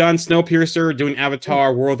seeing what he's done, Snowpiercer, doing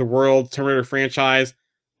Avatar, War of the World, Terminator franchise,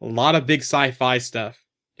 a lot of big sci-fi stuff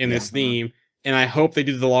in this theme. And I hope they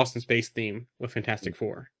do the Lost in Space theme with Fantastic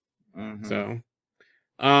Four. So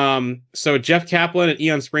Jeff Kaplan and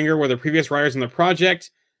Ian Springer were the previous writers on the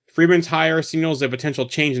project. Friedman's hire signals a potential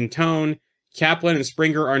change in tone. Kaplan and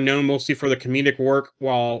Springer are known mostly for the comedic work,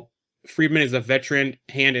 while Friedman is a veteran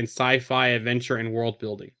hand in sci-fi, adventure, and world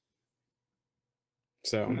building.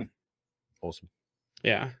 So awesome.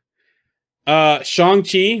 Yeah.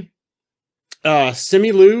 Shang-Chi,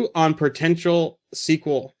 Simu on potential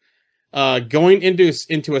sequel. Going into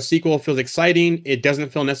a sequel feels exciting. It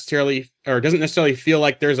doesn't necessarily feel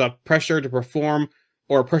like there's a pressure to perform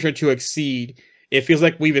or a pressure to exceed. It feels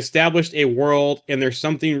like we've established a world, and there's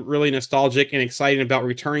something really nostalgic and exciting about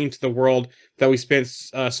returning to the world that we spent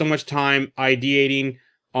so much time ideating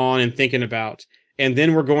on and thinking about. And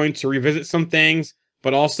then we're going to revisit some things,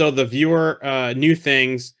 but also the viewer new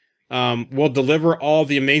things. Will deliver all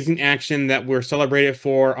the amazing action that we're celebrated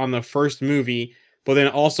for on the first movie, but then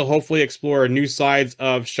also hopefully explore new sides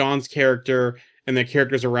of Sean's character and the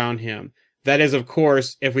characters around him. That is, of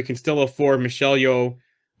course, if we can still afford Michelle Yeoh.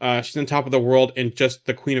 She's on top of the world and just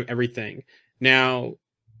the queen of everything. Now,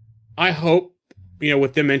 I hope,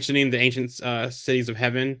 with them mentioning the ancient cities of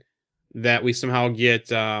heaven, that we somehow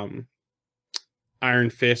get Iron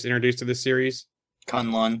Fist introduced to this series.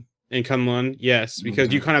 Kunlun. And Kunlun, yes,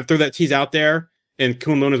 because you kind of threw that tease out there, and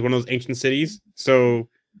Kunlun is one of those ancient cities. So,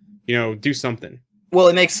 do something. Well,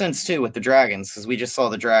 it makes sense too with the dragons, because we just saw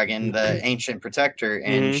the dragon, the ancient protector,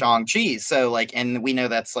 in Shang-Chi. So, and we know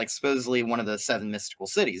that's supposedly one of the 7 mystical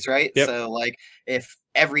cities, right? Yep. So, if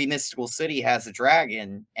every mystical city has a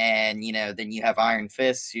dragon, and then you have Iron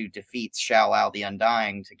Fist who defeats Shao-Lao the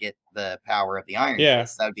Undying to get the power of the Iron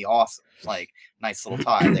Fist, that would be awesome. Nice little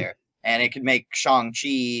tie there. And it could make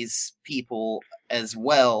Shang-Chi's people as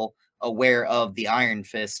well aware of the Iron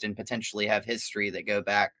Fist and potentially have history that go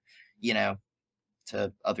back,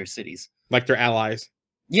 to other cities. Like they're allies.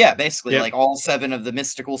 Yeah, basically, all 7 of the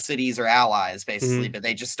mystical cities are allies, basically, but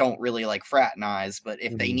they just don't really fraternize. But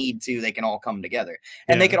if they need to, they can all come together.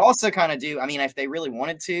 And they could also kind of do, if they really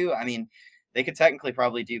wanted to, they could technically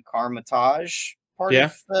probably do Karmatage part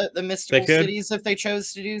of the mystical cities if they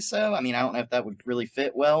chose to do so. I don't know if that would really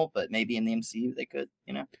fit well, but maybe in the MCU they could,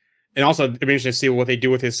 And also, it'd be interesting to see what they do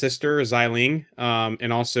with his sister, Xiling,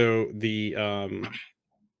 and also the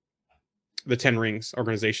Ten Rings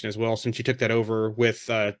organization as well, since she took that over with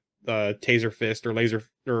Taser Fist or Laser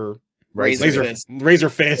or Razor Fist. Razor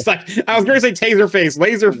Fist. I was going to say Taser Face,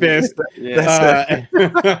 Laser Fist. That's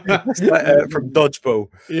from Dodgeball.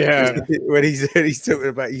 Yeah, when he's talking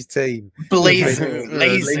about his team. Laser.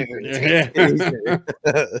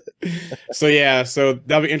 So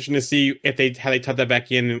that'll be interesting to see how they tuck that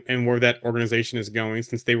back in and where that organization is going,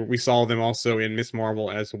 since we saw them also in Miss Marvel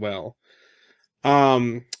as well.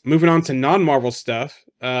 Moving on to non-Marvel stuff.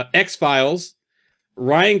 X-Files.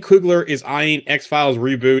 Ryan Coogler is eyeing X-Files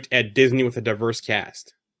reboot at Disney with a diverse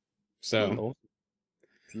cast. So,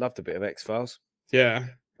 loved a bit of X-Files. Yeah,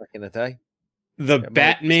 back in the day. The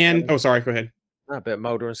Batman. Oh, sorry. Go ahead. A bit of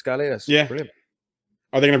Mulder and Scully. That's brilliant.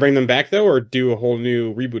 Are they going to bring them back though, or do a whole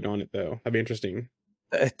new reboot on it though? That'd be interesting.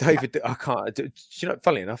 David, I can't. You know,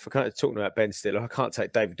 funnily enough, I can't talking about Ben Stiller. I can't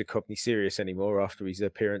take David Duchovny serious anymore after his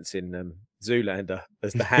appearance in Zoolander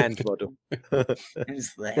as the hand model.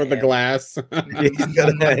 Who's the Or the hand? glass. He's got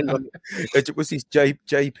a hand on it. Was his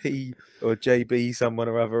JP or JB someone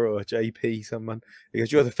or other or JP someone? He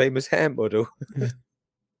goes, "You're the famous hand model."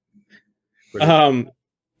 Brilliant.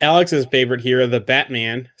 Alex's favorite here, the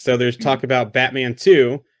Batman. So there's talk about Batman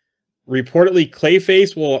 2. Reportedly,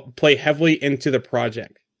 Clayface will play heavily into the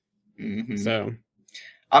project. Mhm. So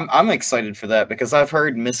I'm excited for that because I've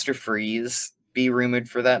heard Mr. Freeze be rumored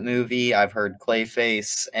for that movie. I've heard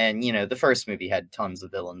Clayface, and you know, the first movie had tons of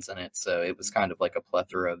villains in it, so it was kind of like a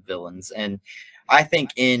plethora of villains. And I think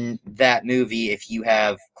in that movie, if you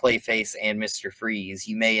have Clayface and Mr. Freeze,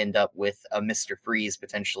 you may end up with a Mr. Freeze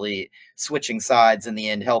potentially switching sides in the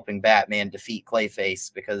end, helping Batman defeat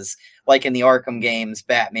Clayface, because like in the Arkham games,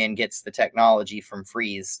 Batman gets the technology from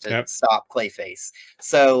Freeze to stop Clayface.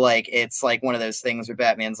 So like it's like one of those things where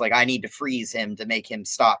Batman's like, I need to freeze him to make him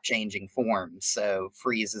stop changing forms. So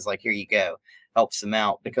Freeze is like, here you go, helps him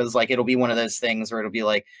out, because like it'll be one of those things where it'll be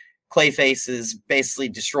like Clayface is basically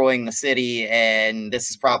destroying the city, and this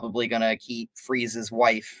is probably going to keep Freeze's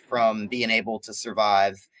wife from being able to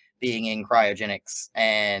survive being in cryogenics.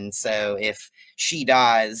 And so if she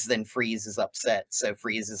dies, then Freeze is upset. So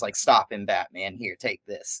Freeze is like, stop him, Batman. Here, take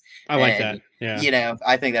this. I like that. Yeah. You know,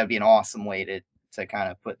 I think that'd be an awesome way to kind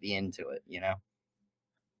of put the end to it, you know?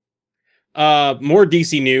 More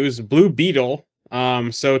DC news, Blue Beetle.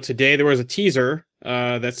 So today there was a teaser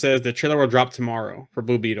that says the trailer will drop tomorrow for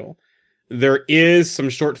Blue Beetle. There is some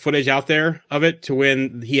short footage out there of it to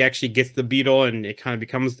when he actually gets the beetle and it kind of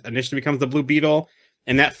initially becomes the Blue Beetle.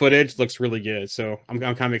 And that footage looks really good. So I'm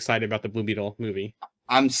kind of excited about the Blue Beetle movie.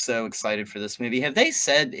 I'm so excited for this movie. Have they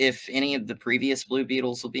said if any of the previous Blue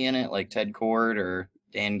Beetles will be in it, like Ted Kord or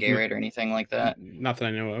Dan Garrett or anything like that? Not that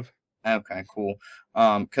I know of. Okay, cool.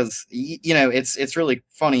 Because you know, it's really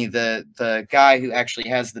funny. The guy who actually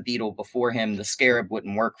has the beetle before him, the scarab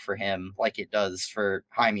wouldn't work for him like it does for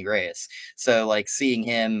Jaime Reyes. So like seeing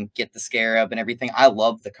him get the scarab and everything, I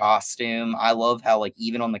love the costume. I love how like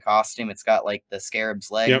even on the costume, it's got like the scarab's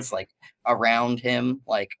legs like around him,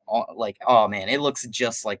 like oh man, it looks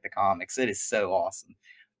just like the comics. It is so awesome,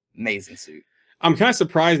 amazing suit. I'm kind of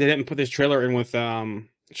surprised they didn't put this trailer in with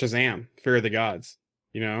Shazam, Fear of the Gods.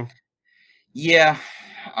 You know. Yeah.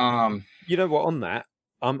 You know what? On that,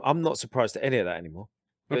 I'm not surprised at any of that anymore.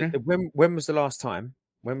 Okay. When was the last time?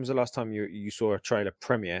 When was the last time you saw a trailer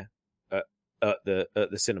premiere at the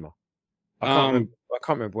cinema? I can't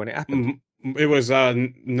remember when it happened. It was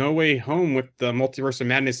No Way Home with the Multiverse of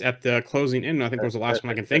Madness at the closing in. I think it was the last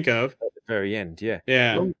one I can think of. At the very end, yeah.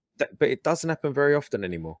 Yeah. But it doesn't happen very often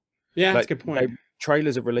anymore. Yeah, that's a good point.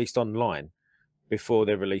 Trailers are released online before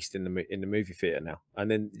they're released in the movie theater now,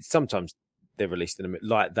 and then sometimes they're released in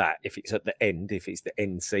like that if it's at the end, if it's the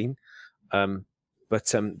end scene.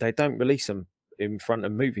 But they don't release them in front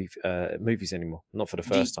of movies anymore, not for the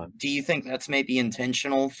first time. Do you think that's maybe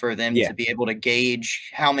intentional for them to be able to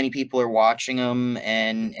gauge how many people are watching them,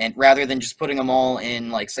 and rather than just putting them all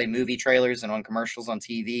in like say movie trailers and on commercials on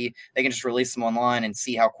TV, they can just release them online and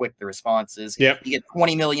see how quick the response is. You get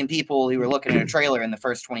 20 million people who are looking at a trailer in the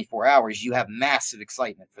first 24 hours, you have massive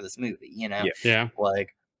excitement for this movie, you know?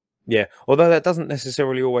 Yeah, although that doesn't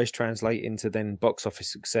necessarily always translate into then box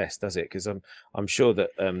office success, does it? Because I'm sure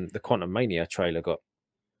that the Quantum Mania trailer got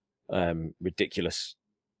ridiculous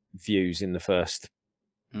views in the first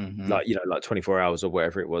like 24 hours or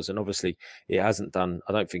whatever it was, and obviously it hasn't done.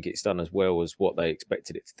 I don't think it's done as well as what they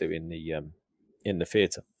expected it to do in the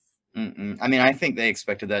theater. I mean, I think they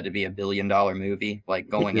expected that to be $1 billion movie, like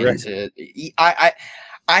going into.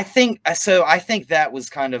 I think so. I think that was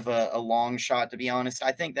kind of a long shot, to be honest.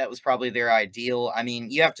 I think that was probably their ideal. I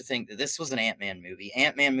mean, you have to think that this was an Ant-Man movie.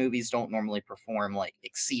 Ant-Man movies don't normally perform like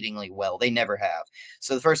exceedingly well. They never have.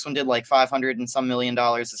 So the first one did like $500 and some million.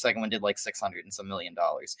 The second one did like $600 and some million.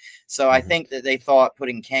 So I think that they thought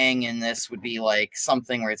putting Kang in this would be like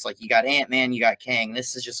something where it's like you got Ant-Man, you got Kang.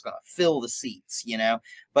 This is just going to fill the seats, you know?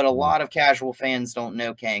 But a lot of casual fans don't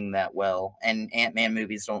know Kang that well, and Ant-Man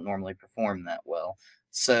movies don't normally perform that well.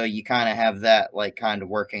 So you kind of have that like kind of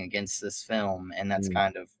working against this film, and that's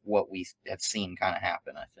kind of what we have seen kind of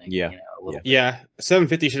happen, I think. Yeah. You know, a little bit.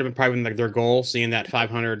 750 should have been probably been their goal, seeing that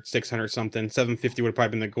 500, 600 something. 750 would have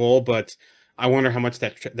probably been the goal, but I wonder how much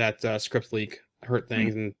that script leak hurt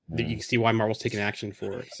things, and you can see why Marvel's taking action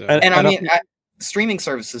for it. So, and I mean, streaming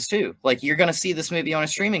services too. Like you're going to see this movie on a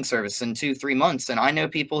streaming service in 2-3 months, and I know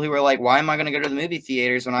people who are like, "Why am I going to go to the movie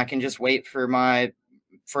theaters when I can just wait for my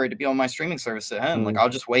for it to be on my streaming service at home. Like, I'll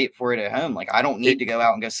just wait for it at home. Like, I don't need to go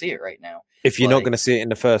out and go see it right now. If you're not going to see it in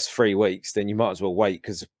the first 3 weeks, then you might as well wait,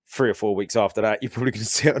 because 3 or 4 weeks after that, you're probably going to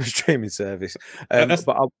see it on a streaming service.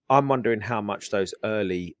 But I'm wondering how much those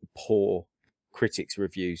early poor critics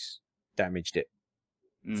reviews damaged it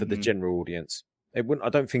for the general audience. It wouldn't. I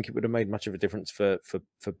don't think it would have made much of a difference for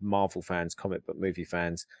Marvel fans, comic book movie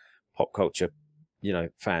fans, pop culture,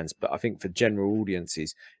 fans. But I think for general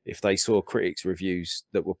audiences, if they saw critics reviews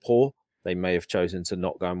that were poor, they may have chosen to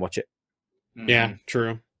not go and watch it. Yeah,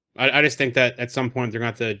 true. I just think that at some point they're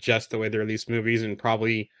going to have to adjust the way they release movies and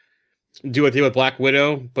probably do what they did with Black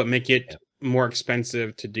Widow, but make it more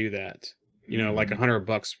expensive to do that. Like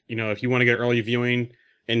 $100. If you want to get early viewing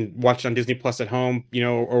and watch it on Disney Plus at home,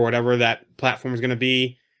 or whatever that platform is going to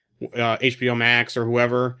be, HBO Max or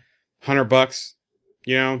whoever, $100,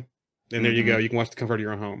 then there you go. You can watch the comfort of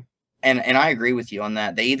your own home. And I agree with you on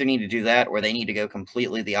that. They either need to do that or they need to go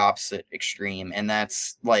completely the opposite extreme. And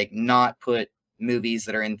that's like not put movies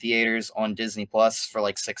that are in theaters on Disney Plus for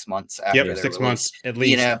like 6 months after they're 6 released, months at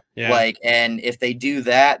least. And if they do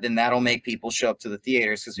that, then that'll make people show up to the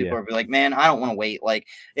theaters, because people will be like, man, I don't want to wait. Like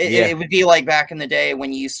it would be like back in the day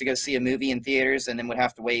when you used to go see a movie in theaters and then would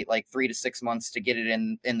have to wait like 3 to 6 months to get it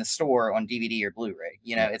in the store on DVD or Blu-ray.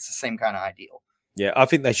 It's the same kind of ideal. Yeah, I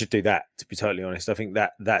think they should do that, to be totally honest. I think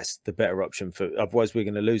that's the better option, otherwise we're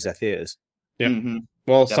going to lose our theaters. Yeah.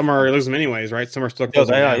 Well, some are losing them anyways, right? Some are still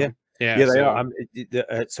closing they are, down. Yeah, they are.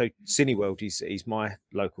 So Cineworld is my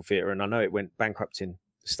local theatre, and I know it went bankrupt in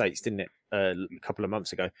the States, didn't it, a couple of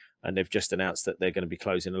months ago, and they've just announced that they're going to be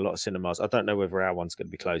closing a lot of cinemas. I don't know whether our one's going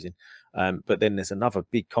to be closing, but then there's another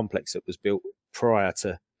big complex that was built prior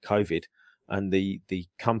to COVID, and the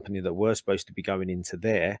company that were supposed to be going into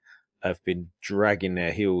there have been dragging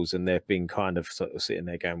their heels, and they've been kind of sort of sitting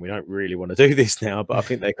there going, we don't really want to do this now, but I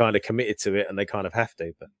think they kind of committed to it and they kind of have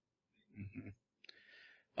to. But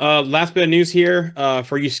last bit of news here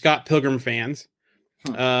for you Scott Pilgrim fans.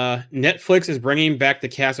 Netflix is bringing back the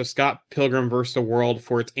cast of Scott Pilgrim vs. the World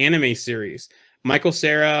for its anime series. Michael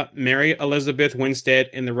Cera, Mary Elizabeth Winstead,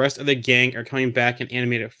 and the rest of the gang are coming back in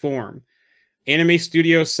animated form. Anime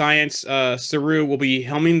studio Science Saru will be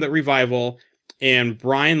helming the revival, and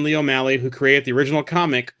Brian Lee O'Malley, who created the original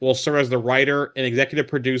comic, will serve as the writer and executive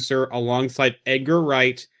producer alongside Edgar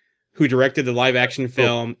Wright, who directed the live-action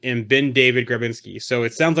film, and Ben David Grabinski. So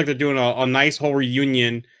it sounds like they're doing a nice whole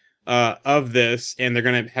reunion of this, and they're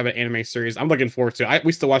going to have an anime series. I'm looking forward to it.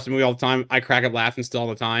 We still watch the movie all the time. I crack up laughing still all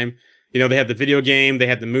the time. They had the video game, they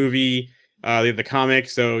had the movie, they had the comic.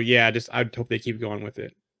 So yeah, I hope they keep going with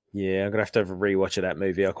it. Yeah, I'm going to have a rewatch of that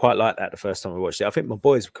movie. I quite like that the first time I watched it. I think my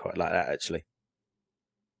boys quite like that, actually.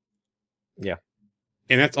 Yeah.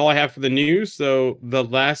 And that's all I have for the news. So the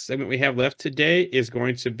last segment we have left today is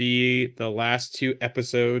going to be the last 2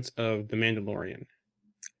 episodes of The Mandalorian.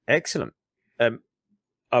 Excellent.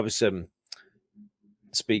 I was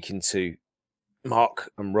speaking to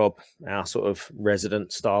Mark and Rob, our sort of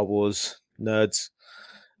resident Star Wars nerds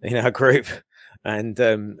in our group, and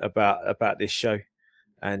about this show,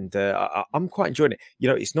 and I'm quite enjoying it.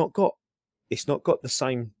 It's not got the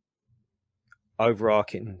same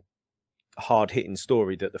overarching hard-hitting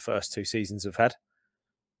story that the first 2 seasons have had,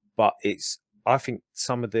 but I think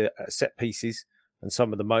some of the set pieces and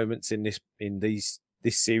some of the moments in this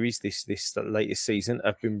series, this latest season,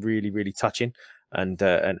 have been really, really touching and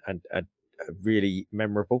really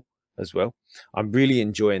memorable as well. I'm really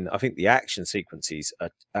enjoying. I think the action sequences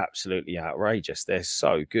are absolutely outrageous. They're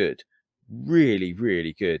so good, really,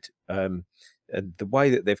 really good. And the way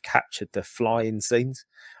that they've captured the flying scenes.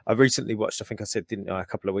 I recently watched, I think I said, didn't I, a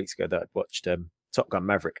couple of weeks ago, that I'd watched Top Gun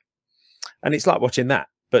Maverick, and it's like watching that,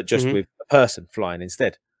 but just with a person flying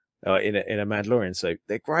instead, in a Mandalorian suit.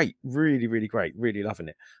 They're great, really, really great, really loving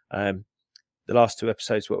it. The last 2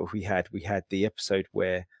 episodes, what have we had? We had the episode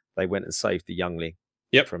where they went and saved the youngling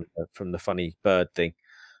from the funny bird thing.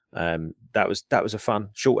 That was a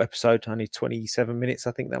fun short episode, only 27 minutes,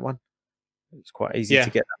 I think, that one. It's quite easy to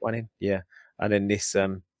get that one in. Yeah. And then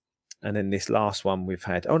this last one we've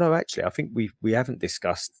had. Oh no, actually, I think we haven't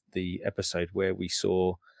discussed the episode where we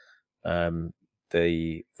saw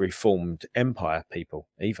the reformed Empire people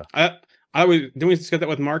either. Didn't we discuss that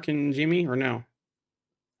with Mark and Jimmy, or no?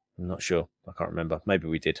 I'm not sure. I can't remember. Maybe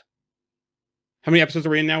we did. How many episodes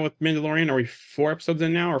are we in now with Mandalorian? Are we 4 episodes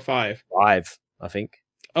in now, or 5? 5, I think.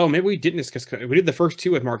 Oh, maybe we didn't discuss. We did the first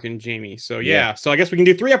 2 with Mark and Jamie. So yeah. So I guess we can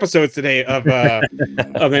do 3 episodes today of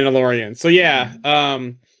of Mandalorian. So yeah.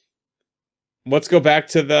 Let's go back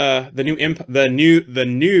to the new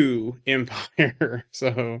Empire.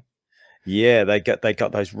 So yeah, they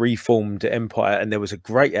got those reformed Empire, and there was a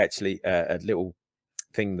great, actually, a little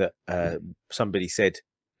thing that somebody said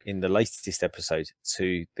in the latest episode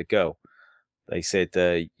to the girl. They said,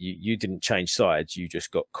 you didn't change sides, you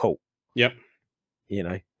just got caught. Yep. You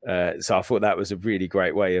know, so I thought that was a really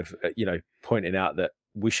great way of, pointing out that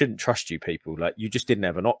we shouldn't trust you people. Like, you just didn't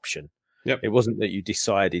have an option. Yep. It wasn't that you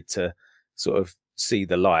decided to sort of see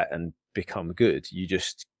the light and become good. You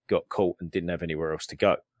just got caught and didn't have anywhere else to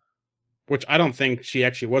go. Which I don't think she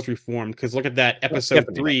actually was reformed, because look at that episode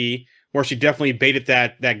 3 where she definitely baited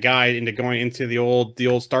that guy into going into the old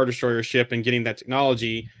Star Destroyer ship and getting that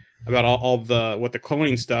technology about all the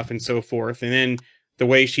cloning stuff and so forth. And then the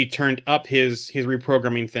way she turned up his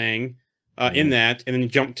reprogramming thing in that, and then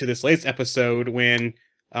jumped to this latest episode when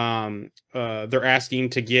they're asking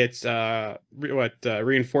to get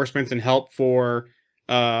reinforcements and help for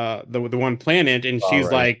the one planet, and she's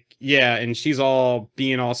like, yeah, and she's all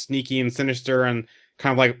being all sneaky and sinister and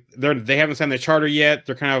kind of like they haven't signed the charter yet.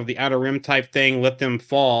 They're kind of the Outer Rim type thing. Let them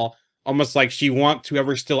fall, almost like she wants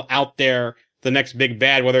whoever's still out there, the next big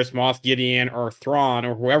bad, whether it's Moff Gideon or Thrawn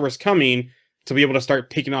or whoever's coming, to be able to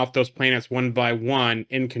start picking off those planets one by one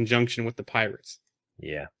in conjunction with the pirates.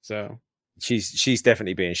 Yeah. So she's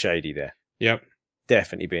definitely being shady there. Yep.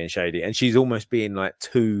 Definitely being shady, and she's almost being like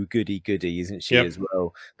too goody, isn't she? Yep. As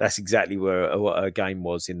well. That's exactly what her game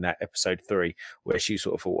was in that episode 3, where she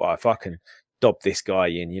sort of thought, oh, if I can dob this guy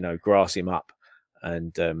in, grass him up,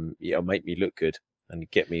 and make me look good and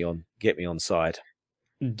get me on side.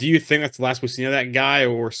 Do you think that's the last we've seen of that guy,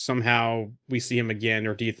 or somehow we see him again,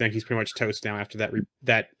 or do you think he's pretty much toast now after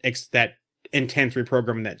that intense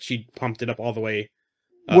reprogramming that she pumped it up all the way?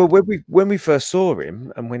 Well, when we first saw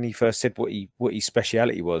him, and when he first said what his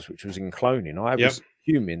speciality was, which was in cloning, I was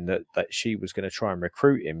assuming that she was going to try and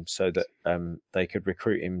recruit him so that they could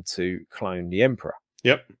recruit him to clone the Emperor.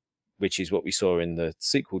 Yep. Which is what we saw in the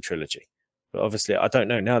sequel trilogy. But obviously, I don't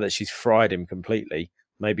know, now that she's fried him completely.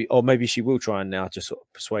 Maybe she will try and now just sort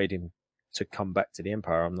of persuade him to come back to the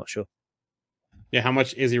Empire. I'm not sure. Yeah, how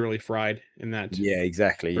much is he really fried in that? Yeah,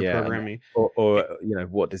 exactly. Reprogramming. Yeah, or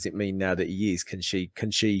what does it mean now that he is? Can she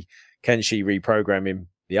reprogram him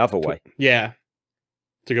the other way? Yeah,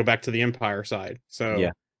 to go back to the Empire side.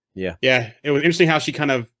 So yeah. It was interesting how she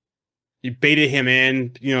kind of baited him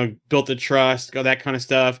in, built the trust, got that kind of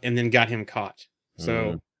stuff, and then got him caught.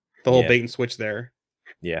 So the whole bait and switch there.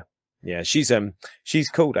 Yeah. She's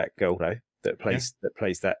cool, that girl though, that plays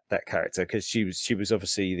that character, because she was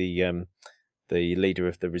obviously the leader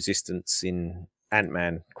of the Resistance in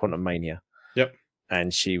Ant-Man Quantumania. Yep.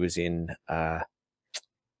 And she was in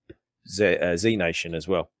Z Nation as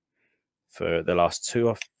well for the last 2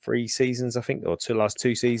 or 3 seasons, I think, or last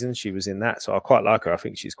 2 seasons. She was in that, so I quite like her. I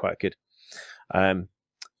think she's quite good. So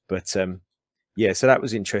that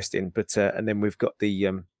was interesting. But and then we've got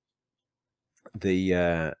the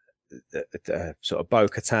sort of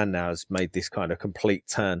Bo-Katan now has made this kind of complete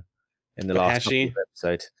turn in the last couple of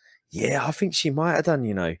episodes. Yeah, I think she might have done,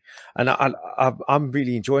 and I'm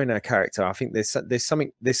really enjoying her character. I think there's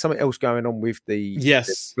something else going on with the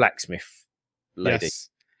blacksmith lady. Yes.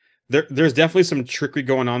 There's definitely some trickery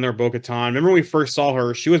going on there, Bo-Katan. Remember when we first saw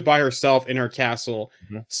her, she was by herself in her castle,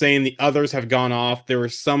 saying the others have gone off. There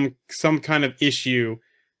was some kind of issue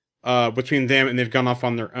between them, and they've gone off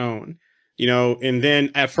on their own. And then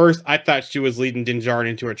at first I thought she was leading Din Djarin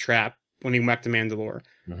into a trap when he went back to Mandalore.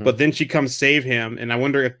 But then she comes save him, and I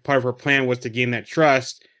wonder if part of her plan was to gain that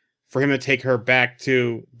trust for him to take her back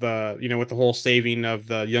to the, with the whole saving of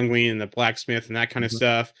the youngling and the blacksmith and that kind of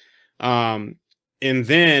stuff. And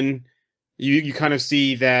then you kind of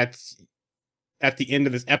see that at the end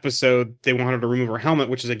of this episode, they want her to remove her helmet,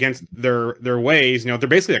 which is against their ways. They're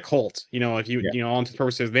basically a cult. If all intents and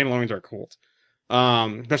purposes, Mandalorians are a cult.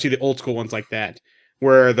 Especially the old school ones like that,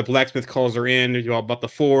 where the blacksmith calls her in, about the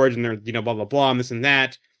forge, and they're, blah, blah, blah, and this and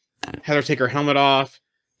that. Have her take her helmet off.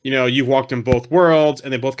 You've walked in both worlds,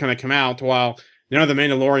 and they both kind of come out, while none of the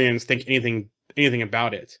Mandalorians think anything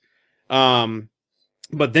about it.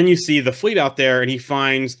 But then you see the fleet out there, and he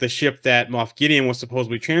finds the ship that Moff Gideon was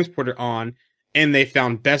supposedly transported on, and they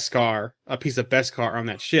found Beskar, a piece of Beskar on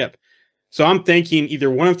that ship. So I'm thinking either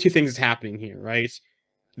one of two things is happening here, right?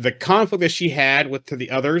 The conflict that she had with the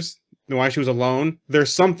others, why she was alone,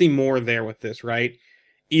 there's something more there with this, right?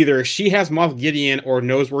 Either she has Moff Gideon or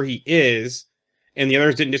knows where he is, and the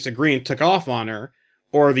others didn't disagree and took off on her,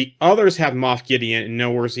 or the others have Moff Gideon and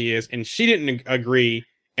know where he is, and she didn't agree,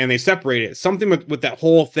 and they separated. Something with that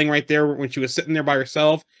whole thing right there when she was sitting there by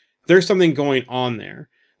herself, there's something going on there.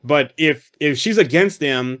 But if she's against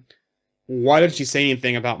them, why didn't she say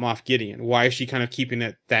anything about Moff Gideon? Why is she kind of keeping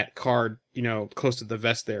that card, close to the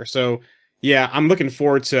vest there? So, yeah, I'm looking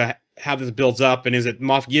forward to how this builds up. And is it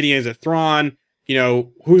Moff Gideon? Is it Thrawn?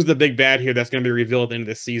 who's the big bad here that's going to be revealed at the end of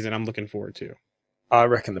this season. I'm looking forward to. I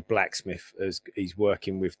reckon the blacksmith, as he's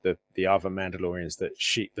working with the other Mandalorians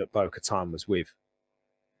that Bo-Katan was with.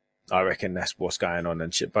 I reckon that's what's going on,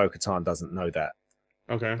 and Bo-Katan doesn't know that.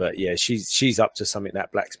 Okay. But yeah, she's up to something.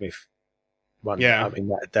 That blacksmith one. Yeah. I mean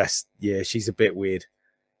that's she's a bit weird.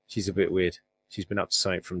 She's been up to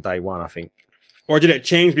something from day one, I think. Or did it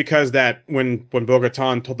change because that when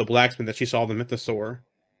Bo-Katan told the blacksmith that she saw the mythosaur,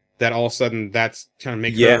 that all of a sudden that's kind of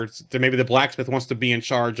make her, that maybe the blacksmith wants to be in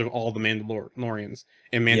charge of all the Mandalorians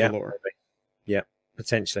in Mandalore. Yeah,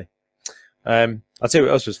 potentially. I'll tell you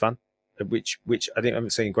what else was fun, which I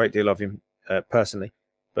haven't seen a great deal of him personally,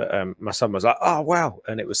 but my son was like, "Oh wow!"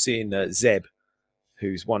 and it was seeing Zeb,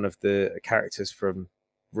 who's one of the characters from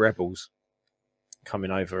Rebels,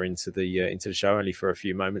 coming over into the show only for a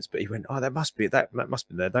few moments, but he went, "Oh, that must be there."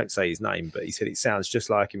 Don't say his name, but he said it sounds just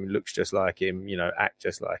like him, looks just like him, act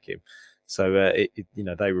just like him. So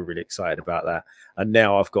they were really excited about that. And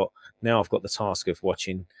now I've got the task of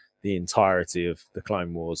watching the entirety of the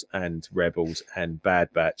Clone Wars and Rebels and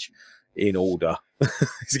Bad Batch in order. I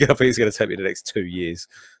think it's going to take me the next 2 years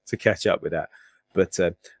to catch up with that. But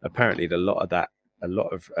apparently, a lot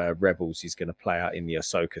of Rebels is going to play out in the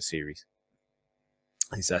Ahsoka series.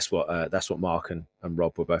 That's what Mark and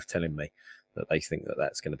Rob were both telling me, that they think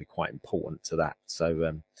that's going to be quite important to that.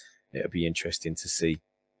 So it'll be interesting to see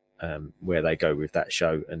where they go with that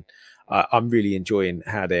show. And I'm really enjoying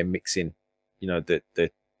how they're mixing,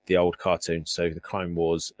 the old cartoons, so the Clone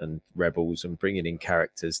Wars and Rebels, and bringing in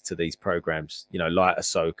characters to these programs, like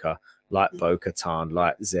Ahsoka, like Bo-Katan,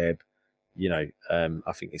 like Zeb. I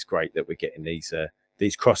think it's great that we're getting these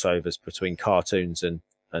crossovers between cartoons and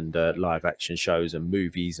live action shows and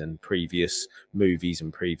movies and previous little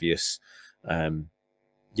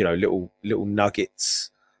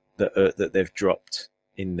nuggets that they've dropped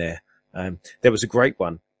in there. There was a great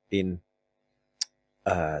one in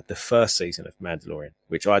the first season of Mandalorian,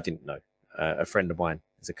 which I didn't know. A friend of mine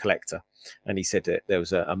is a collector, and he said that there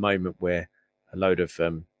was a moment where a load of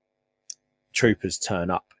troopers turn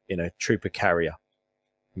up in a trooper carrier.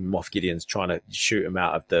 Moff Gideon's trying to shoot him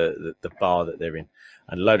out of the bar that they're in,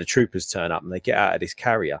 and a load of troopers turn up and they get out of this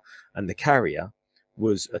carrier, and the carrier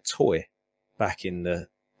was a toy back in the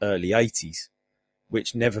early 80s,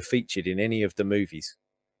 which never featured in any of the movies.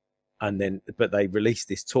 But they released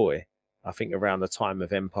this toy, I think around the time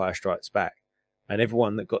of Empire Strikes Back, and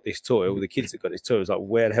everyone that got this toy, all the kids that got this toy, was like,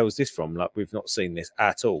 "Where the hell is this from? Like, we've not seen this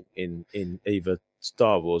at all in either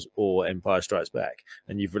Star Wars or Empire Strikes Back,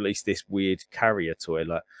 and you've released this weird carrier toy,"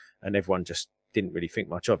 and everyone just didn't really think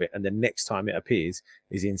much of it. And the next time it appears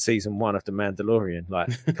is in season 1 of The Mandalorian, like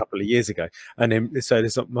a couple of years ago. And then, so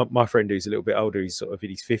there's my friend who's a little bit older, he's sort of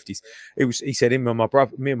in his 50s. He said, me and my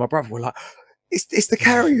brother were like, it's the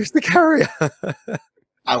carrier, it's the carrier.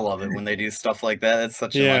 I love it when they do stuff like that. It's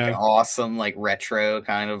such an awesome, retro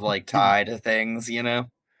kind of tie to things,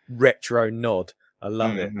 Retro nod. I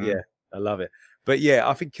love it. Yeah, I love it. But yeah,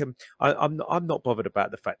 I think I'm not bothered about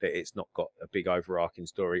the fact that it's not got a big overarching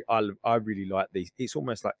story. I really like these. It's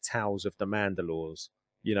almost like Tales of the Mandalores.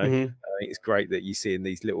 I think it's great that you see in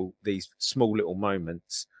these small little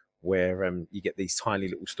moments where you get these tiny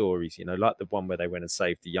little stories. Like the one where they went and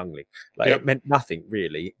saved the youngling. It meant nothing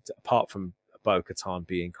really, apart from Bo-Katan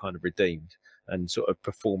being kind of redeemed and sort of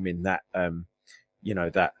performing that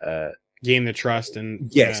gain the trust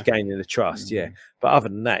and gaining the trust. But other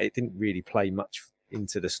than that, it didn't really play much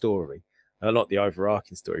into the story, not the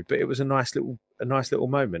overarching story. But it was a nice little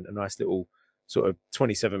moment, a nice little sort of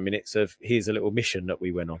 27 minutes of here's a little mission that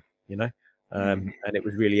we went on, and it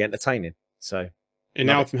was really entertaining. So. And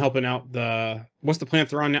now it's helping out what's the planet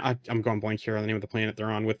they're on now? I'm going blank here on the name of the planet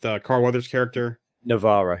they're on with Carl Weathers' character.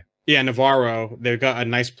 Navarro. Yeah, Navarro. They've got a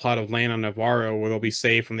nice plot of land on Navarro where they'll be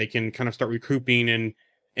safe and they can kind of start recouping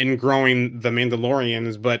and growing the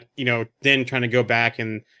Mandalorians, but then trying to go back,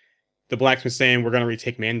 and the blacksmith saying we're going to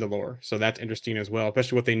retake Mandalore. So that's interesting as well,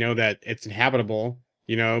 especially what they know that it's inhabitable.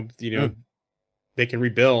 They can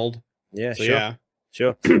rebuild. Yeah, so,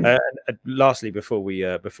 sure. Lastly, before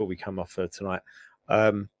we come off tonight,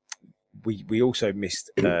 we also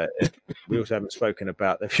missed. We also haven't spoken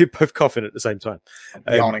about. You're both coughing at the same time.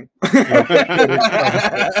 Yawning.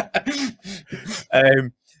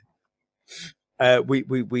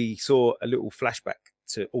 We saw a little flashback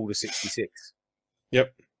to Order 66.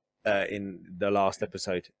 Yep. In the last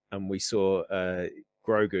episode, and we saw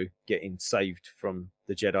Grogu getting saved from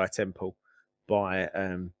the Jedi Temple by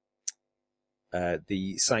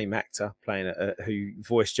the same actor playing who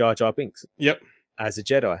voiced Jar Jar Binks. Yep. As a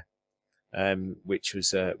Jedi, which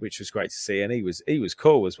was great to see, and he was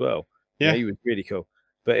cool as well. Yeah, he was really cool.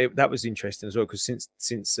 But that was interesting as well, because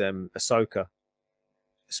since Ahsoka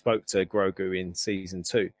spoke to Grogu in season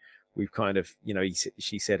 2, we've kind of,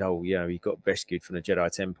 she said, oh, he got rescued from the Jedi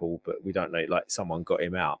Temple, but we don't know, like someone got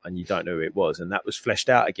him out, and you don't know who it was, and that was fleshed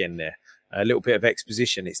out again there. A little bit of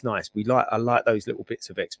exposition. It's nice. I like those little bits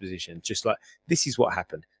of exposition. Just like, this is what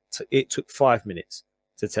happened. It took 5 minutes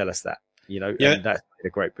to tell us that. Yeah. And that's a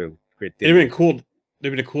great build. It'd been cool.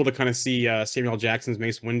 It'd been cool to kind of see Samuel Jackson's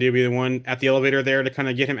Mace Windu be the one at the elevator there to kind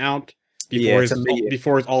of get him out before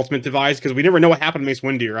his ultimate device, because we never know what happened to Mace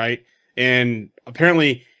Windu, right? And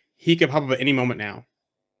apparently he could pop up at any moment now.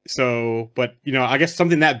 So, but I guess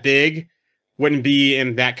something that big wouldn't be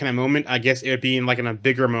in that kind of moment. I guess it would be in a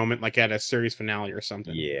bigger moment, like at a series finale or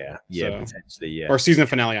something. Yeah, potentially, yeah. Or season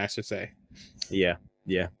finale, I should say. Yeah,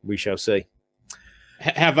 we shall see.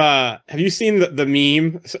 Have you seen the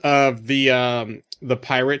meme of the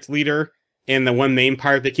pirate leader and the one main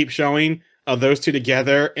pirate they keep showing of those two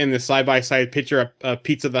together in the side-by-side picture of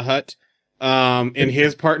Pizza the Hut and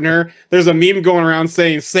his partner? There's a meme going around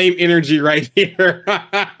saying same energy right here.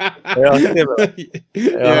 They are similar.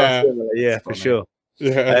 Yeah, for sure.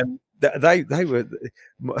 Yeah. They were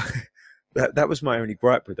that was my only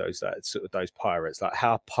gripe with those pirates, like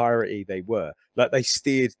how piratey they were. Like, they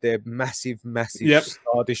steered their massive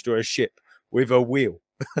Star Destroyer ship with a wheel.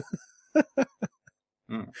 I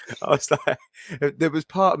was like, there was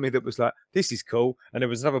part of me that was like, this is cool, and there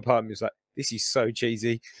was another part of me that was like, this is so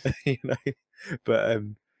cheesy, But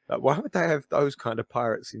like, why would they have those kind of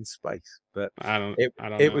pirates in space? But I don't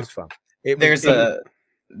know. It was fun. There's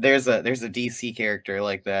a DC character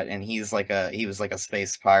like that, and he was like a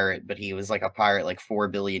space pirate, but he was like a pirate like 4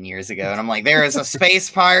 billion years ago. And I'm like, there is a space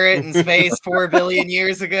pirate in space 4 billion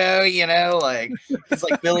years ago, like he's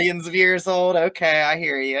like billions of years old. Okay, I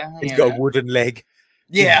hear you. He's got a wooden leg.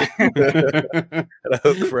 Yeah. And a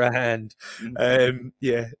hook for a hand.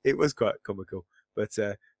 It was quite comical,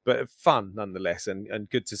 but fun nonetheless, and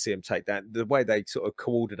good to see him take that. The way they sort of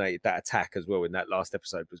coordinated that attack as well in that last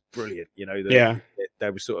episode was brilliant. They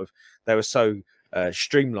were so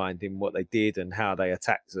streamlined in what they did and how they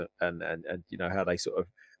attacked, and how they sort of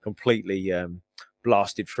completely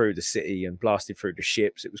blasted through the city and blasted through the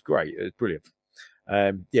ships. It was great. It was brilliant.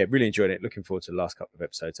 Really enjoyed it. Looking forward to the last couple of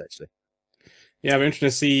episodes, actually. Yeah, I'm interested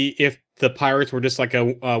to see if the pirates were just like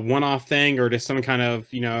a one-off thing, or just some kind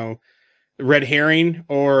of red herring,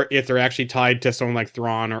 or if they're actually tied to someone like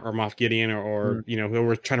Thrawn or Moff Gideon or who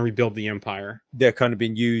were trying to rebuild the Empire. They're kind of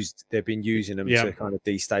been used. They've been using them to kind of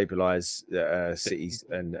destabilize cities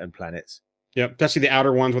and planets. Yep, especially the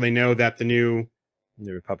outer ones where they know that the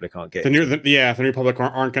Republic aren't getting the New Republic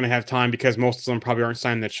aren't going to have time, because most of them probably aren't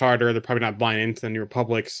signing the charter. They're probably not buying into the New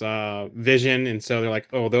Republic's vision, and so they're like,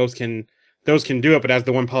 oh, those can do it. But as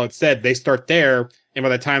the one pilot said, they start there, and by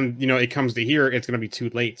the time it comes to here, it's going to be too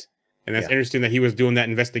late. And that's interesting that he was doing that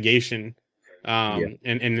investigation. And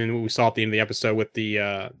then we saw at the end of the episode with the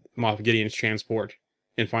Moff Gideon's transport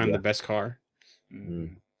and finding the best car.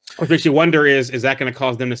 Mm. What makes you wonder is that going to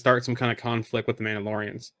cause them to start some kind of conflict with the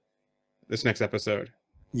Mandalorians this next episode?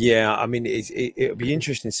 Yeah, I mean, it'll be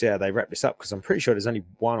interesting to see how they wrap this up, because I'm pretty sure there's only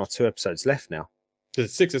 1 or 2 episodes left now.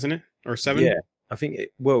 It's 6, isn't it? Or 7? Yeah, I think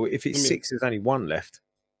if it's 6, there's only 1 left.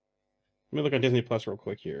 Let me look at Disney Plus real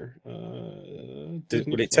quick here. Would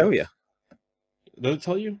it tell you? Does it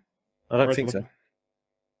tell you? I don't think so.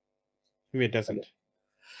 Maybe it doesn't.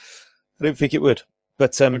 I don't think it would.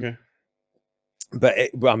 But okay.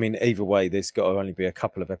 But I mean, either way, there's got to only be a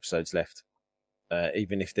couple of episodes left.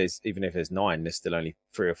 Even if there's 9, there's still only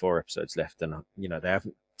 3 or 4 episodes left, and they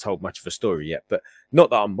haven't told much of a story yet. But not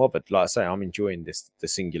that I'm bothered. Like I say, I'm enjoying the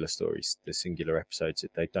singular stories, the singular episodes.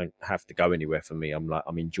 They don't have to go anywhere for me.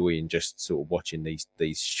 I'm enjoying just sort of watching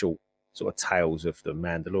these short sort of tales of the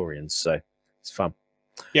Mandalorians. So it's fun.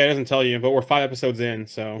 Yeah, it doesn't tell you, but we're 5 episodes in,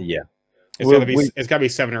 so yeah, it's gotta be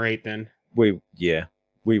 7 or 8 then. We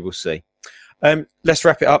will see. Let's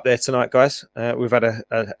wrap it up there tonight, guys. We've had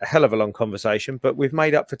a hell of a long conversation, but we've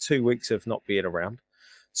made up for 2 weeks of not being around.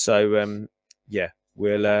 So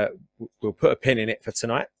we'll put a pin in it for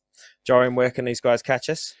tonight. Jarian, where can these guys catch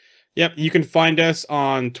us? Yep, you can find us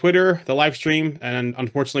on Twitter, the live stream, and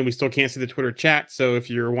unfortunately we still can't see the Twitter chat. So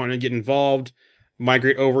if you're wanting to get involved,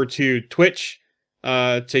 migrate over to Twitch,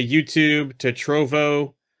 to YouTube, to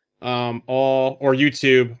Trovo, or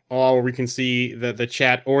YouTube, where we can see the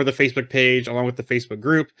chat, or the Facebook page along with the Facebook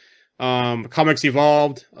group. Comics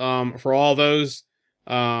Evolved for all those,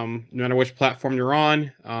 no matter which platform you're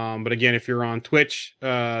on. But again, if you're on Twitch,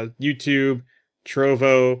 YouTube,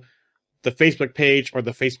 Trovo, the Facebook page, or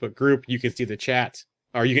the Facebook group, you can see the chat,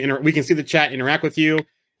 or we can see the chat, interact with you.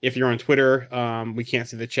 If you're on Twitter, we can't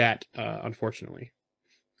see the chat, unfortunately.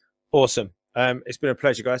 Awesome. It's been a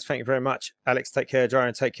pleasure, guys. Thank you very much. Alex, take care.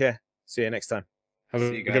 Jarian, take care. See you next time. Have See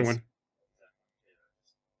a you good guys. one.